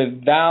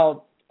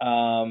without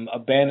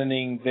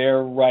abandoning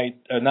their right,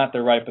 or not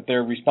their right, but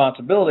their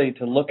responsibility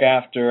to look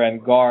after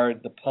and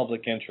guard the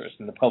public interest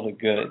and the public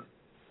good?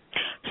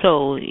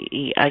 So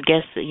I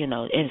guess,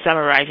 in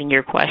summarizing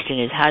your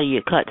question is, how do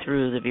you cut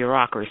through the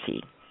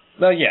bureaucracy?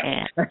 Well,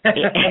 yeah.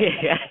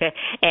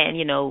 And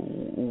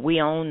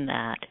we own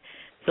that.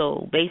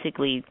 So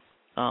basically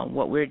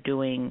what we're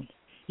doing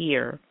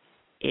here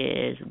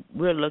is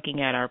we're looking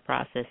at our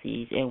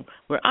processes and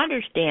we're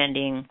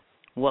understanding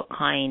what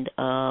kind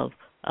of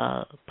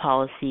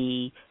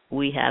policy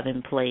we have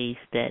in place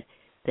that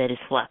is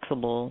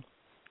flexible,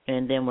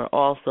 and then we're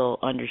also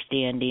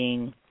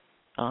understanding,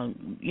 a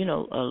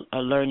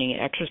learning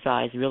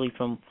exercise really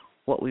from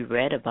what we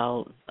read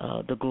about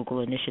the Google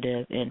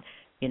initiative. And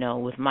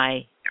with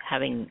my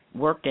having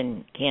worked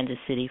in Kansas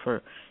City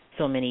for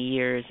so many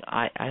years,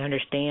 I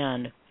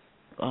understand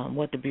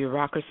what the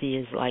bureaucracy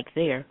is like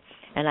there.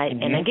 And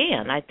and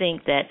again, I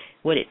think that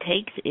what it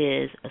takes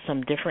is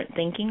some different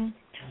thinking.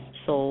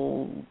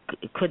 So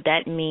could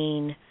that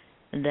mean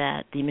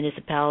that the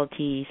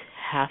municipalities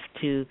have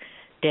to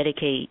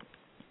dedicate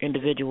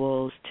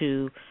individuals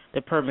to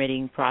the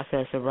permitting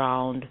process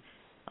around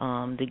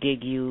the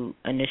Gig.U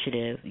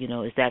initiative?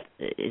 Is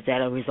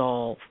that a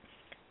resolve?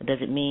 Does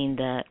it mean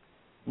that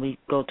we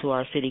go to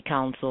our city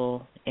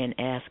council and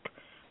ask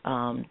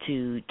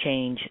to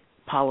change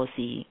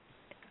policy?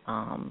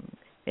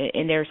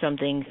 And there are some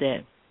things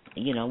that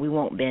we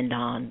won't bend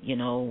on.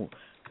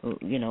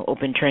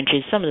 Open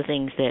trenches. Some of the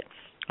things that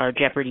are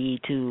jeopardy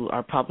to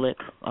our public,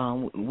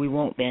 we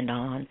won't bend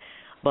on.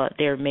 But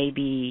there may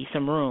be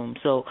some room.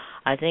 So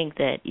I think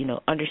that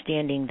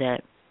understanding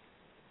that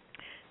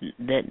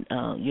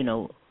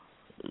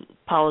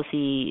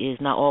policy is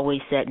not always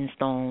set in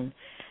stone,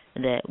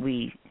 that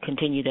we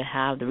continue to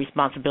have the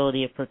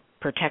responsibility of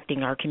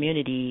protecting our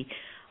community,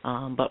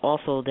 but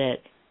also that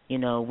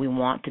we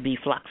want to be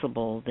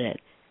flexible, that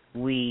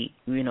we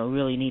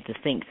really need to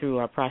think through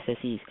our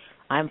processes.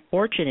 I'm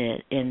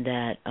fortunate in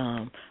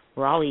that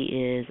Raleigh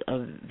is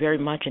very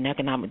much an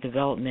economic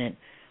development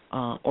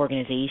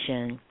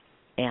organization,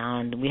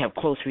 and we have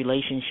close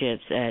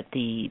relationships at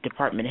the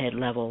department head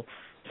level,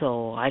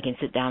 so I can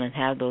sit down and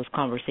have those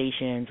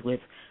conversations with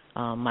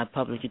my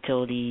public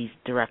utilities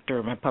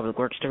director, my public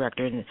works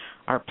director, and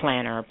our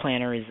planner. Our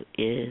planner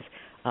is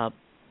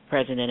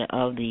president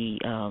of the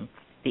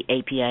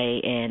APA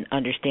and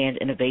understands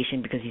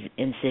innovation because he's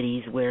in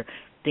cities where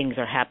things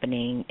are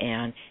happening,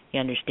 and he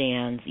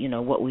understands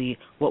what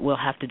we'll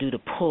have to do to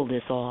pull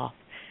this off.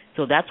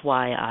 So that's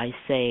why I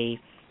say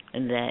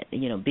that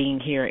being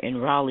here in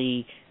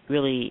Raleigh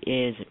really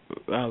is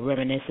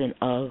reminiscent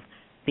of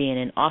being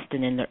in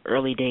Austin in the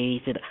early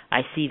days. And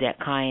I see that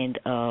kind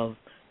of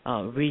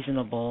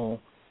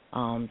reasonable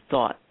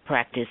thought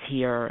practice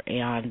here,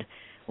 and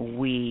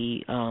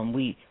we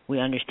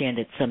understand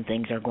that some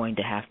things are going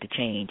to have to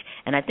change.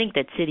 And I think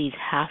that cities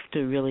have to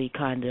really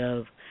kind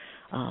of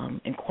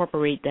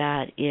incorporate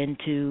that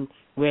into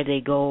where they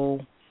go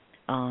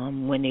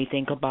when they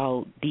think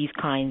about these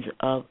kinds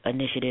of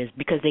initiatives,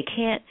 because they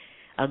can't,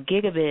 an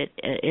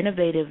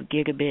innovative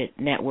gigabit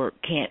network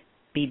can't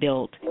be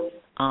built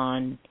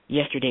on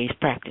yesterday's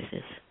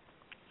practices.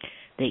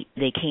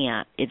 They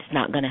can't. It's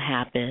not going to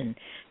happen.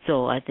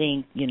 So I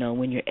think,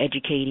 when you're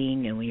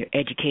educating and when you're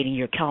educating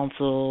your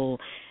council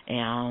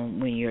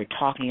and when you're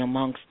talking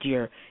amongst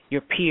your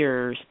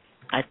peers,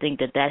 I think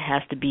that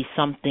has to be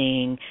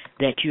something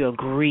that you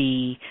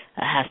agree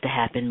has to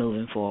happen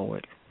moving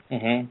forward.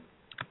 Mm-hmm.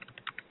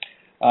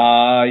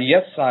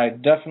 Yes, I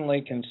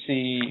definitely can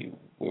see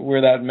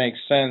where that makes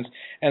sense.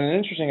 And an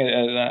interesting,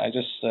 I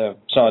just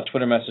saw a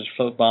Twitter message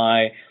float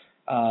by.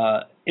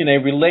 In a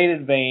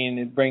related vein,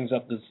 it brings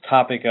up this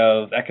topic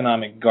of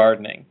economic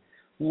gardening,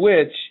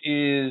 which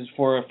is,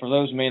 for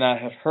those who may not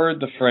have heard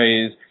the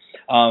phrase,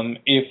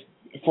 if,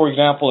 for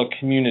example, a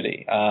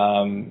community,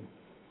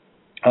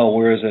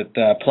 where is it?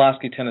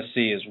 Pulaski,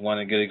 Tennessee is one,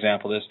 a good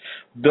example of this,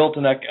 built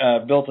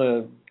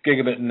a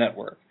gigabit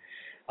network.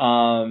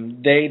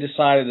 They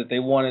decided that they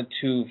wanted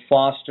to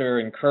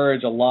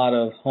encourage a lot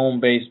of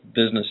home-based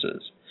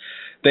businesses.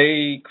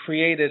 They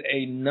created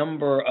a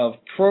number of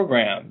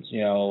programs,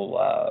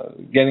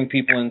 getting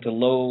people into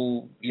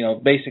low,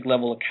 basic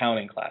level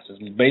accounting classes,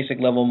 basic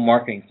level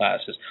marketing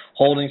classes,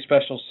 holding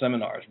special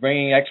seminars,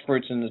 bringing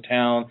experts into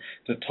town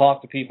to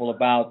talk to people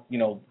about,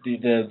 the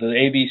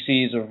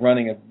ABCs of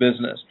running a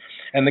business.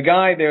 And the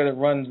guy there that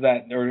runs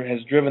that or has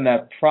driven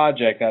that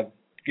project, that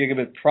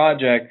Gigabit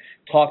project,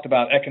 talked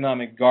about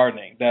economic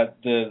gardening, that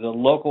the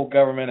local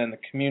government and the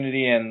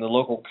community and the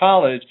local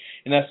college,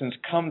 in essence,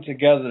 come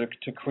together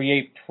to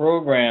create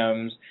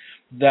programs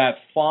that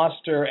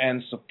foster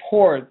and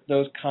support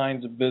those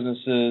kinds of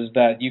businesses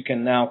that you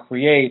can now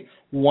create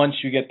once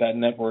you get that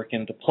network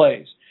into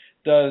place.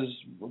 Does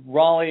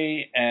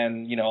Raleigh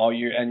and all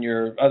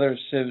your other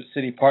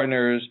city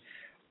partners,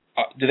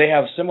 do they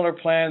have similar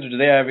plans, or do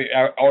they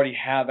already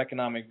have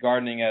economic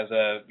gardening as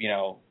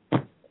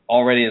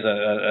already as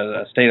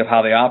a state of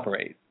how they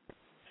operate?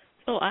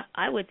 So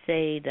I would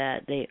say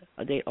that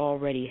they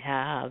already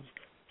have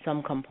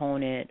some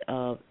component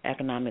of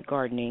economic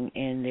gardening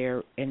in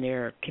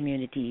their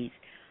communities.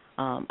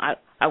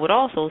 I would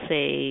also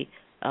say,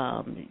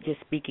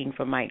 just speaking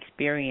from my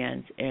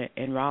experience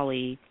in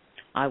Raleigh,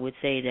 I would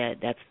say that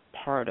that's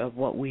part of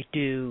what we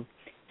do.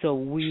 So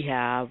we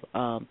have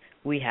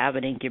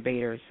an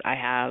incubator. I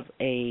have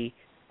a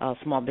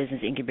small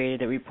business incubator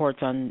that reports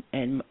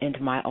into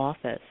my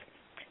office.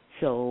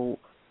 So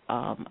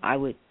I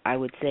would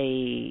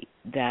say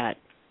that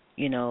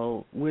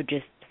we're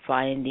just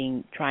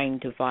trying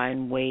to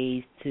find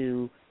ways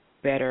to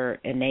better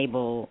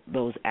enable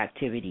those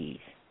activities.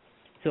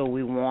 So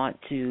we want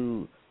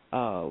to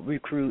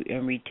recruit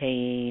and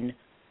retain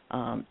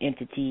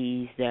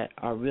entities that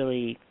are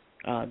really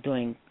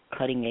doing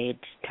cutting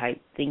edge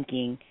type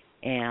thinking,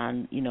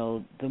 and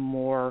the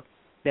more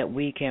that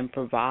we can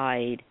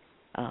provide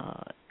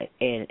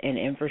an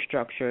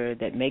infrastructure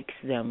that makes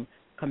them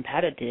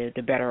competitive,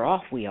 the better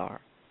off we are.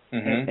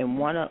 Mm-hmm. And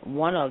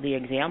one of the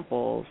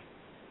examples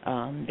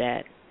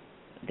that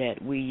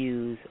we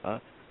use or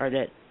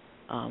that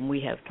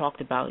we have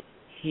talked about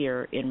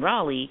here in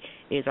Raleigh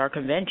is our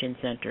convention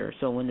center.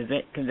 So when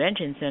the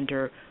convention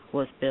center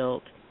was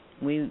built,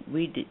 we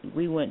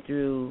went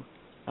through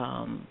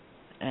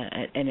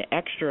an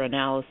extra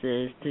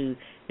analysis to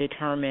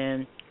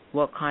determine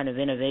what kind of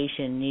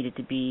innovation needed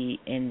to be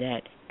in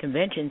that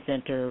convention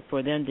center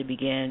for them to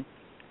begin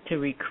to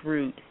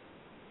recruit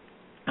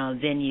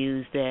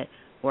venues that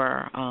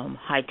were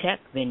high-tech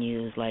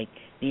venues like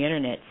the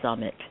Internet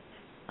Summit,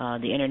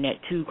 the Internet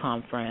 2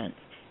 conference,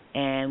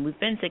 and we've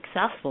been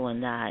successful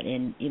in that.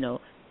 And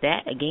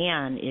that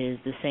again is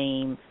the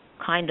same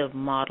kind of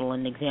model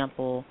and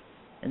example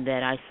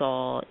that I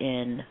saw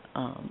in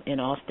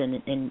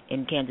Austin,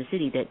 in Kansas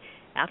City, that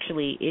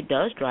actually it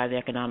does drive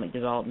economic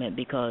development,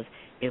 because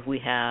if we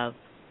have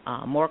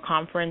more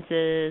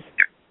conferences,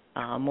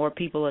 more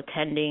people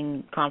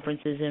attending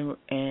conferences in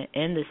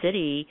the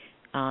city,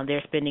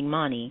 they're spending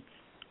money.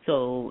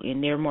 So,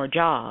 and there are more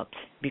jobs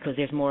because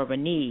there's more of a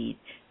need.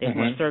 There's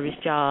more service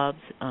jobs.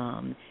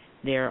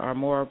 There are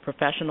more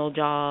professional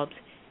jobs,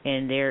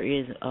 and there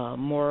is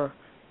more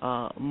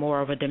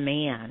of a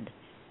demand.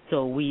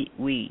 So we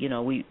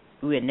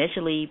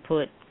initially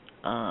put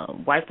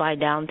Wi-Fi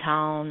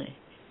downtown,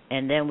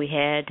 and then we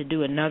had to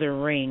do another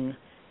ring,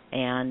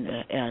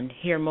 and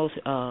here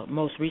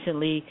most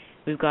recently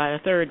we've got a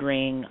third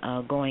ring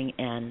going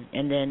in,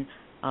 and then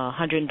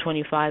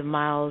 125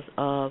 miles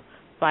of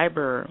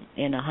fiber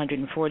in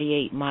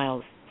 148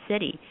 miles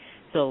city.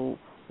 So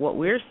what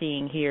we're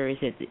seeing here is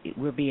that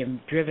we're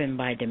being driven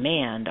by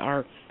demand.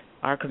 Our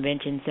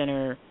convention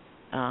center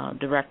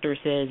director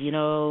says,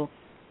 Gail,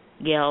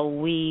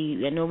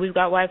 I know we've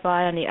got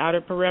Wi-Fi on the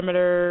outer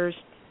perimeters.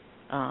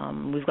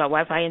 We've got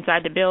Wi-Fi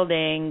inside the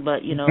building, but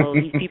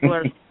these people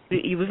are.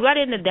 We've got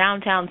it in the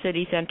downtown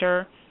city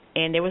center,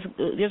 and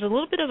there's a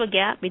little bit of a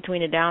gap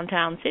between the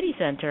downtown city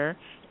center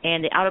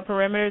and the outer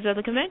perimeters of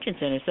the convention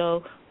center.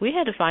 So we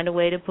had to find a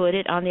way to put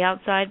it on the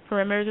outside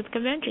perimeters of the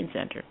convention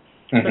center.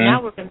 So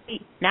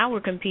now we're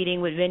competing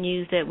with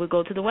venues that would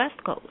go to the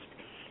West Coast.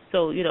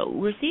 So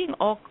we're seeing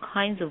all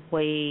kinds of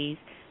ways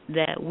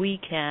that we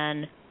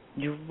can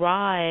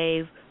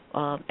drive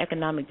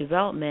economic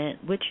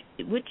development, which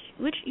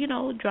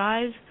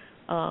drives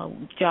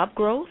job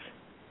growth.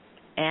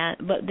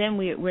 But then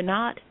we're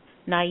not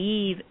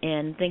naive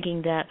in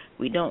thinking that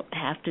we don't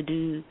have to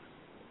do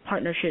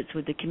partnerships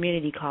with the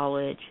community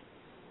college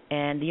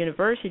and the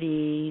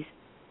universities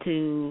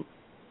to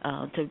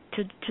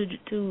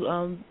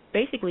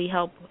basically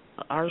help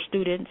our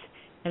students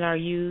and our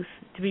youth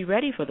to be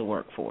ready for the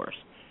workforce.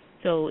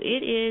 So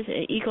it is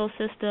an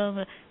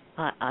ecosystem.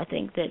 I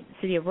think that the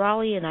city of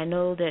Raleigh, and I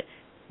know that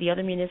the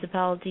other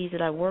municipalities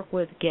that I work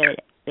with get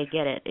it. They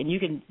get it, and you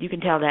can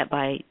tell that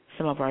by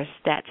some of our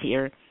stats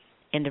here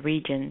in the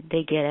region.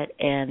 They get it,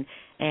 and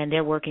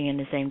they're working in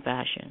the same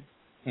fashion.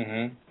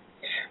 Mm-hmm.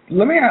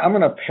 I'm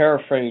going to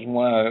paraphrase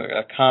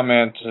a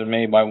comment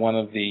made by one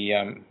of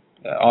the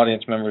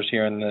audience members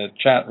here in the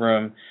chat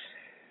room.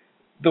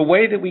 The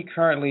way that we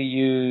currently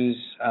use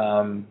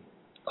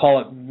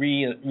call it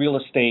real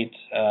estate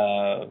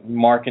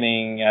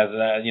marketing as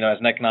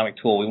an economic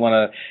tool. We want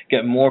to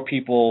get more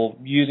people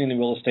using the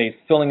real estate,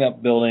 filling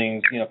up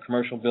buildings,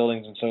 commercial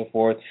buildings and so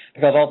forth,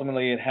 because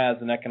ultimately it has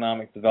an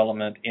economic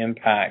development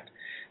impact.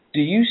 Do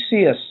you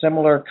see a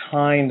similar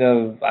kind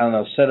of,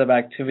 set of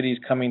activities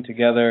coming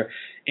together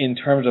in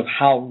terms of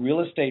how real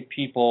estate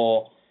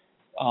people,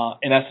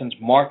 in essence,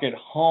 market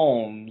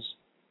homes,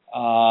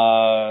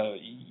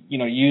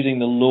 using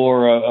the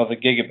lure of the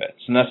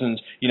gigabits? In essence,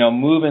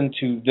 move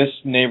into this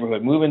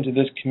neighborhood, move into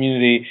this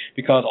community,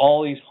 because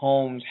all these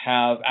homes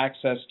have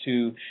access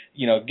to,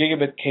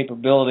 gigabit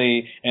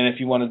capability. And if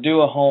you want to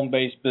do a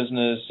home-based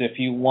business, if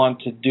you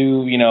want to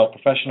do,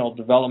 professional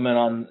development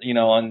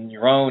on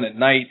your own at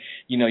night,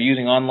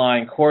 using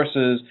online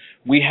courses,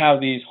 we have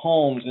these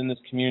homes in this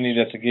community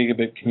that's a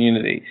gigabit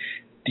community.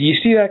 Do you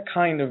see that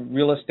kind of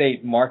real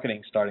estate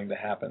marketing starting to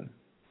happen?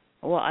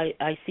 Well,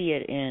 I see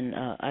it in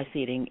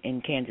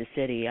Kansas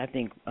City. I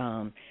think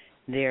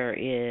there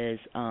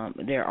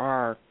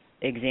are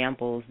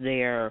examples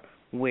there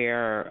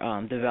where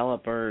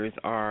developers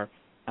are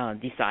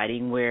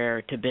deciding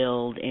where to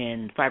build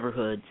in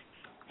fiberhoods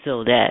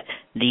so that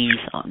these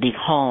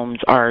homes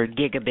are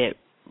gigabit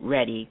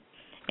ready,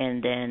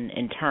 and then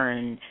in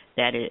turn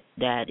that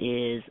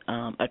is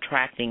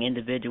attracting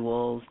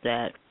individuals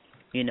that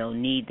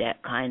need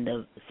that kind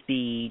of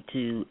speed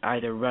to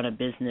either run a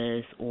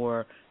business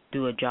or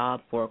do a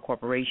job for a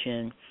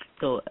corporation.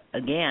 So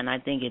again, I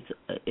think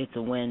it's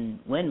a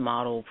win-win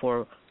model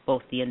for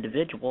both the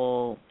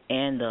individual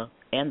and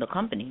the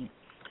company,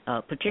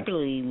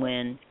 particularly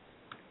when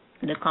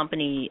the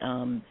company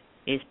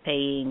is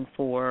paying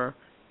for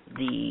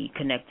the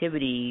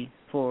connectivity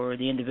for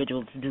the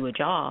individual to do a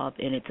job,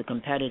 and it's a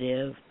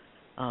competitive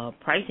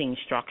pricing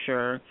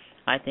structure.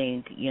 I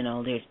think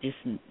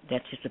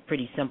that's just a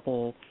pretty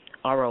simple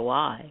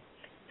ROI.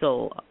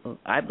 So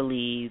I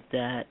believe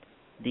that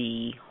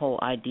the whole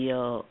idea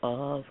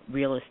of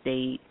real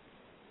estate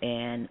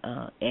and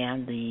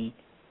the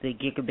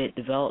gigabit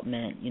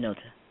development,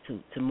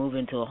 to move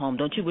into a home.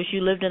 Don't you wish you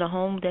lived in a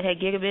home that had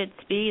gigabit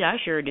speed? I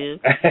sure do.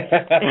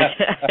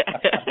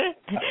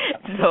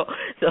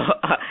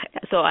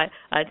 So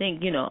I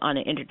think on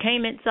an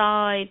entertainment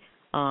side,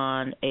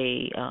 from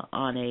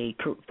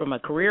a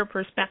career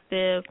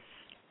perspective,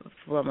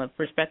 from a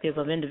perspective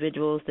of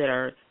individuals that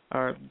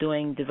are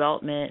doing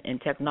development and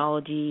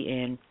technology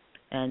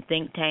and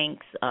think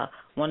tanks.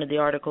 One of the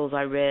articles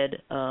I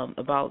read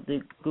about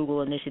the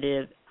Google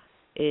initiative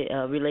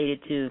related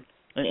to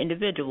an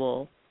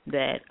individual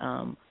that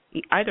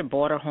either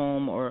bought a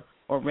home or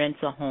rents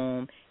a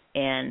home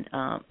and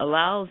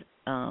allows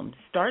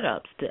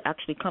startups to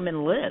actually come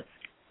and live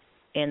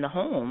in the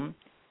home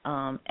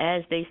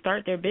as they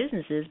start their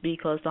businesses,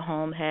 because the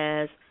home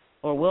has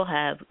or will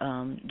have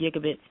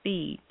gigabit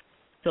speed.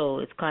 So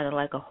it's kind of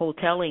like a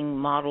hoteling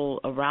model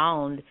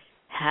around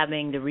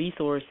having the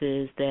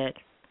resources that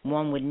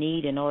one would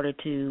need in order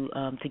to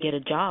get a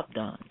job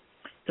done.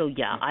 So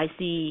yeah, I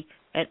see,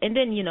 and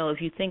then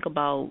if you think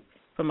about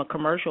from a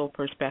commercial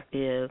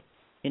perspective,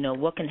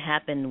 what can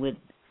happen with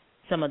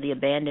some of the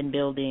abandoned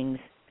buildings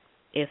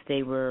if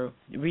they were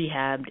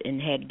rehabbed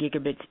and had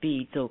gigabit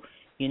speed. So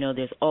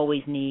there's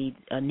always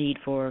a need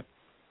for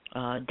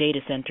data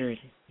centers,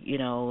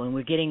 and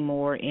we're getting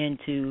more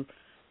into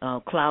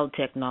cloud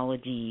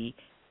technology.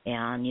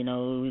 And,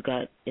 we've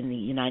got in the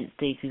United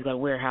States, we've got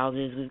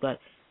warehouses, we've got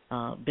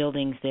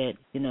buildings that,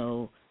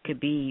 could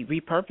be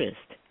repurposed.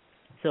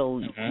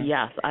 So,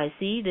 yes, I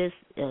see this,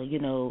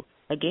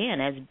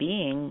 again, as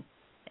being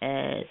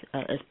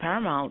as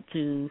paramount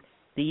to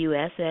the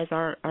U.S. as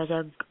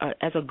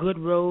a good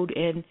road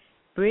and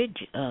bridge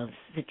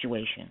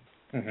situation.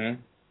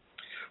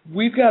 Mm-hmm.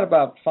 We've got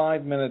about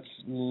 5 minutes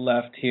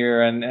left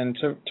here, and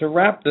to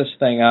wrap this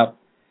thing up,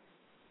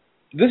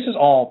 this is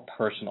all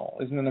personal,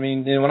 isn't it? I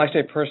mean, when I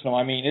say personal,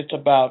 I mean it's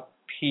about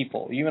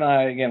people. You and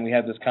I, again, we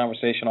had this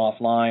conversation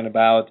offline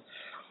about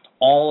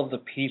all of the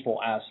people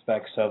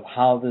aspects of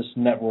how this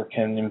network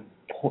can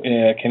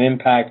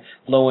impact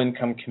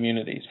low-income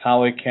communities,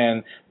 how it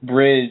can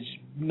bridge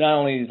not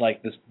only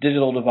like this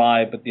digital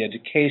divide, but the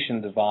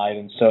education divide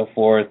and so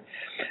forth.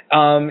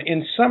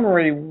 In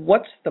summary,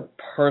 what's the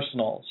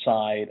personal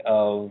side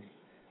of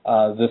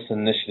this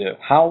initiative?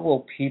 How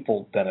will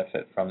people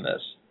benefit from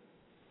this?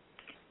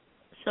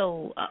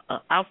 So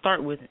I'll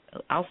start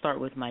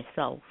with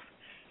myself,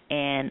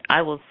 and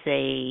I will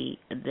say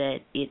that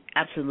it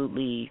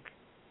absolutely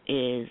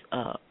is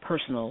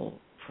personal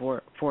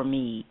for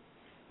me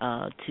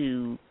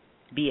to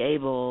be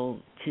able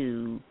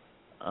to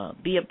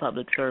be a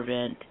public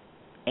servant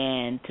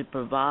and to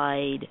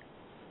provide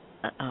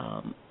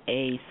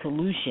a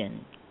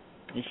solution.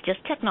 It's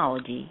just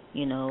technology,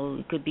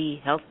 it could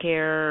be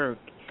healthcare,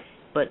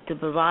 but to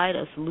provide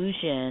a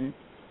solution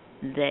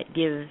that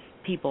gives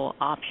people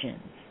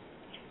options,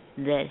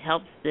 that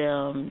helps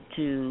them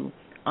to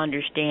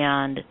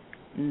understand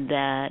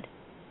that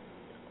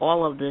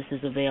all of this is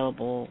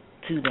available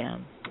to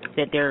them,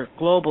 that they're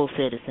global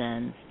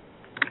citizens.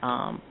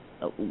 I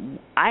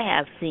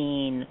have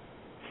seen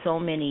so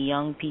many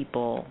young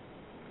people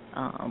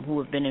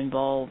who have been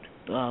involved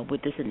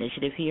with this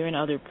initiative here and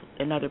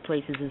other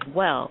places as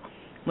well.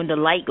 When the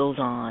light goes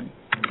on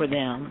for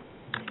them,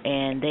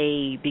 and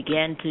they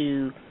begin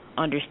to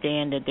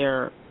understand that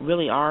there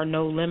really are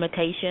no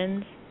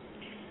limitations,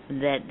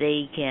 that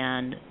they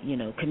can,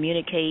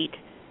 communicate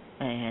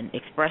and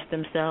express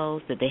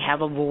themselves, that they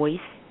have a voice.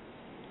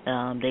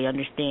 They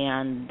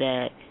understand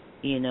that,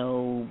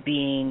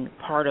 being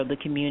part of the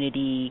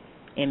community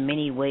in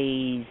many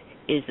ways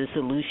is the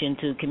solution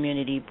to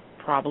community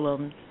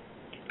problems.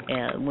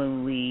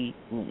 When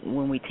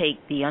we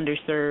take the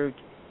underserved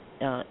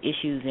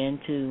issues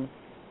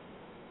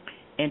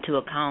into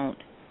account,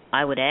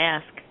 I would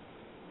ask,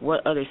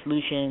 what other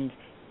solutions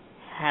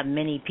have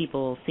many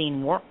people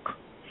seen work?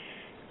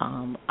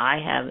 I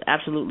have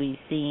absolutely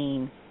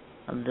seen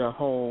the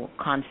whole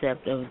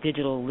concept of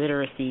digital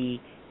literacy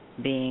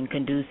being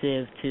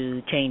conducive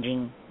to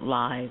changing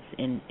lives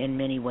in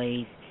many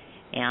ways.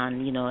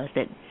 And, as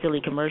that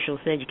silly commercial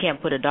said, you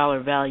can't put a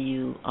dollar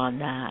value on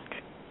that.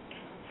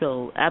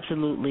 So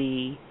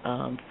absolutely,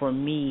 for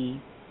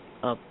me,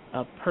 a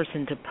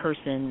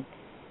person-to-person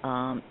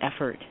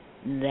effort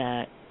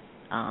that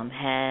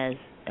has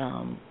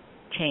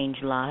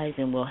changed lives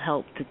and will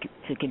help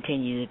to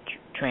continue to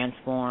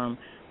transform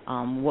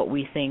what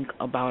we think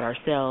about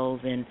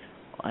ourselves and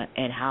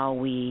how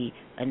we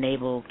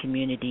enable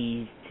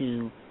communities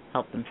to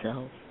help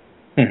themselves.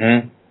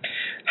 Mm-hmm.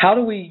 How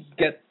do we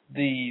get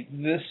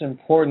this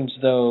importance,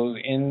 though,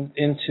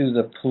 into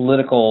the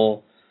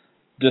political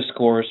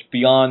discourse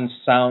beyond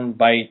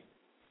soundbite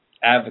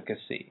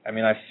advocacy? I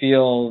mean, I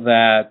feel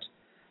that,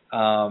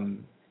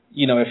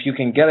 if you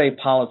can get a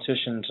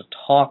politician to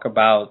talk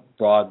about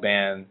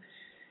broadband,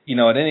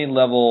 at any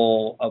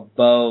level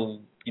above,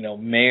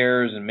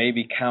 mayors and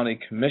maybe county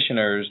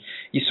commissioners,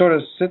 you sort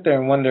of sit there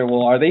and wonder,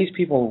 well, are these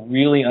people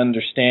really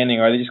understanding,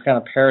 or are they just kind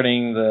of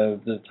parroting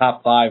the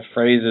top 5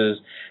 phrases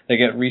that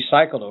get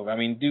recycled over? I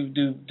mean,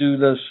 do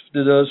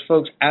those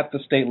folks at the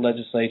state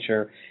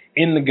legislature,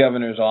 in the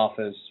governor's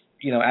office,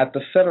 at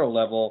the federal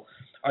level,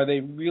 are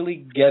they really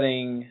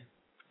getting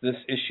this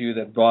issue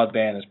that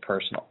broadband is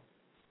personal?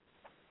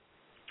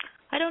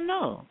 I don't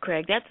know,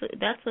 Craig.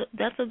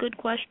 That's a good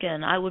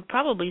question. I would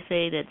probably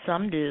say that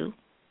some do.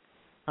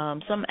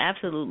 Some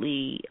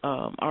absolutely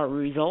are a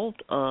result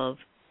of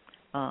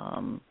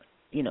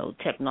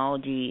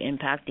technology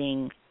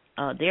impacting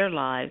their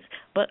lives.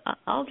 But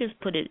I'll just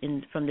put it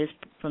in from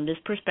this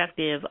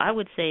perspective. I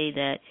would say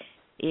that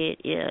it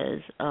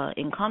is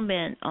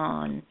incumbent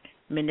on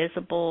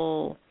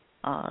municipal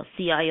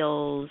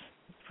CIOs,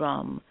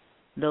 from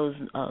those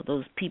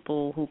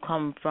people who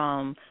come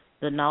from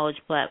the knowledge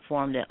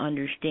platform, that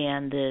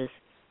understand this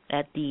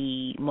at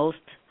the most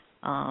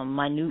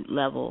minute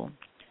level.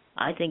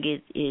 I think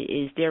it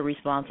is their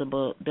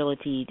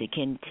responsibility to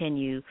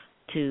continue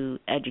to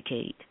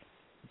educate,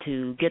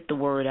 to get the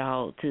word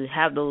out, to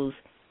have those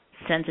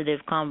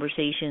sensitive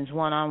conversations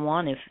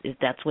one-on-one if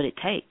that's what it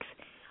takes.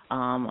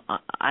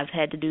 I've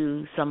had to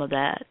do some of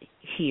that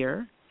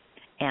here,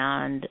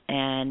 and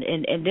then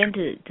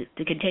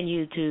to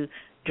continue to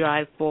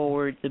drive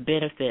forward the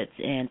benefits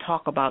and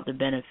talk about the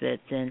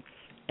benefits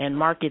and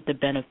market the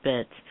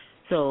benefits.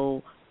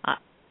 So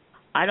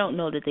I don't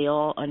know that they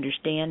all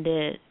understand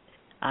it.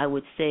 I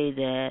would say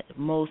that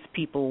most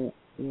people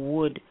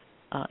would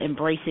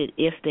embrace it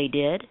if they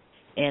did.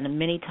 And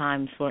many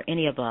times for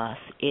any of us,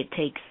 it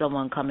takes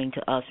someone coming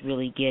to us,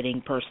 really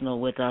getting personal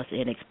with us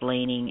and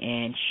explaining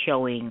and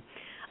showing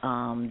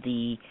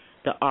the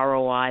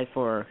ROI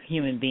for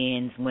human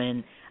beings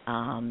when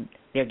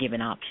they're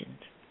given options.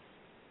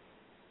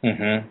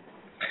 Mm-hmm.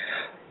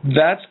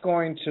 That's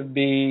going to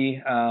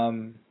be,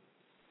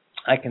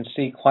 I can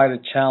see, quite a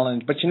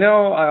challenge. But,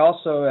 I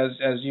also,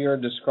 as you're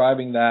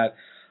describing that,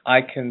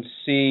 I can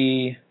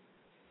see,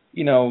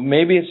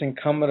 maybe it's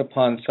incumbent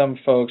upon some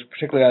folks,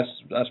 particularly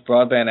us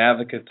broadband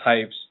advocate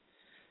types,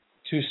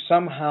 to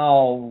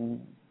somehow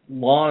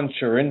launch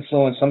or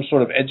influence some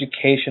sort of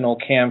educational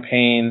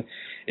campaign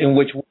in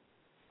which we're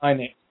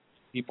finding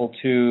people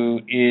to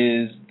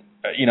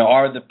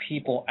are the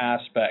people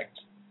aspect.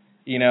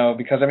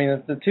 Because,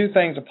 the two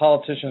things that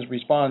politicians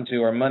respond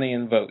to are money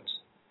and votes.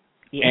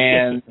 Yeah.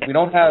 And if we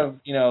don't have,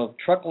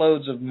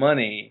 truckloads of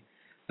money,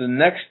 the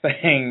next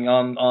thing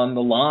on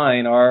the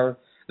line are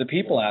the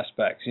people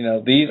aspects.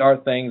 These are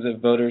things that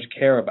voters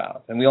care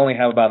about. And we only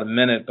have about a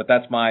minute, but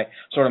that's my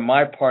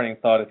parting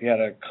thought, if you had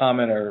a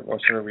comment or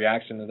sort of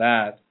reaction to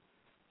that.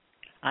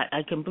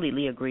 I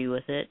completely agree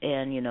with it.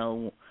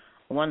 And,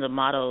 one of the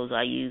mottos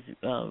I use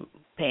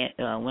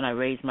when I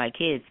raise my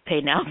kids,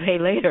 pay now, pay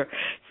later.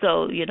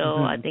 So,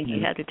 I think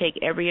you have to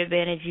take every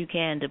advantage you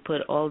can to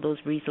put all those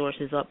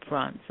resources up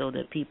front so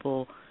that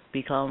people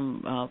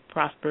become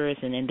prosperous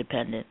and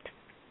independent.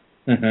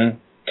 Mm-hmm.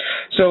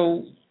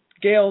 So,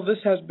 Gail, this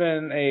has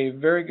been a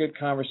very good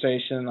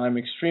conversation. I'm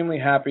extremely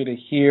happy to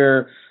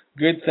hear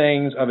good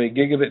things of a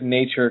gigabit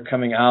nature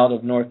coming out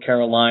of North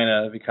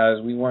Carolina,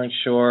 because we weren't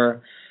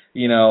sure,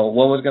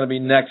 what was going to be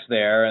next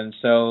there. And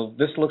so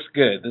this looks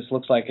good. This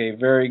looks like a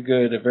very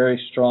good, a very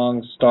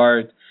strong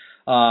start.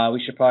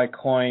 We should probably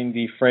coin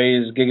the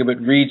phrase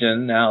gigabit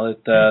region now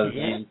that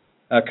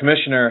the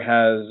commissioner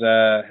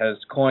has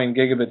coined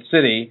gigabit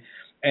city,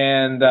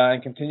 and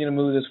continue to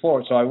move this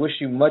forward. So I wish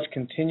you much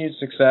continued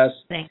success.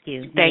 Thank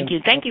you. Thank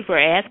you for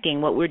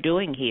asking what we're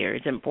doing here.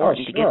 It's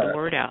important to get the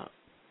word out.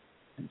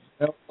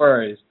 No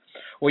worries.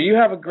 Well, you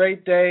have a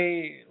great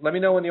day. Let me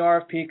know when the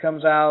RFP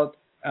comes out.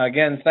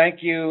 Again, thank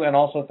you, and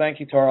also thank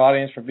you to our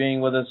audience for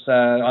being with us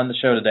on the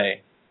show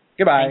today.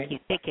 Goodbye. Thank you.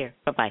 Take care.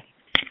 Bye-bye.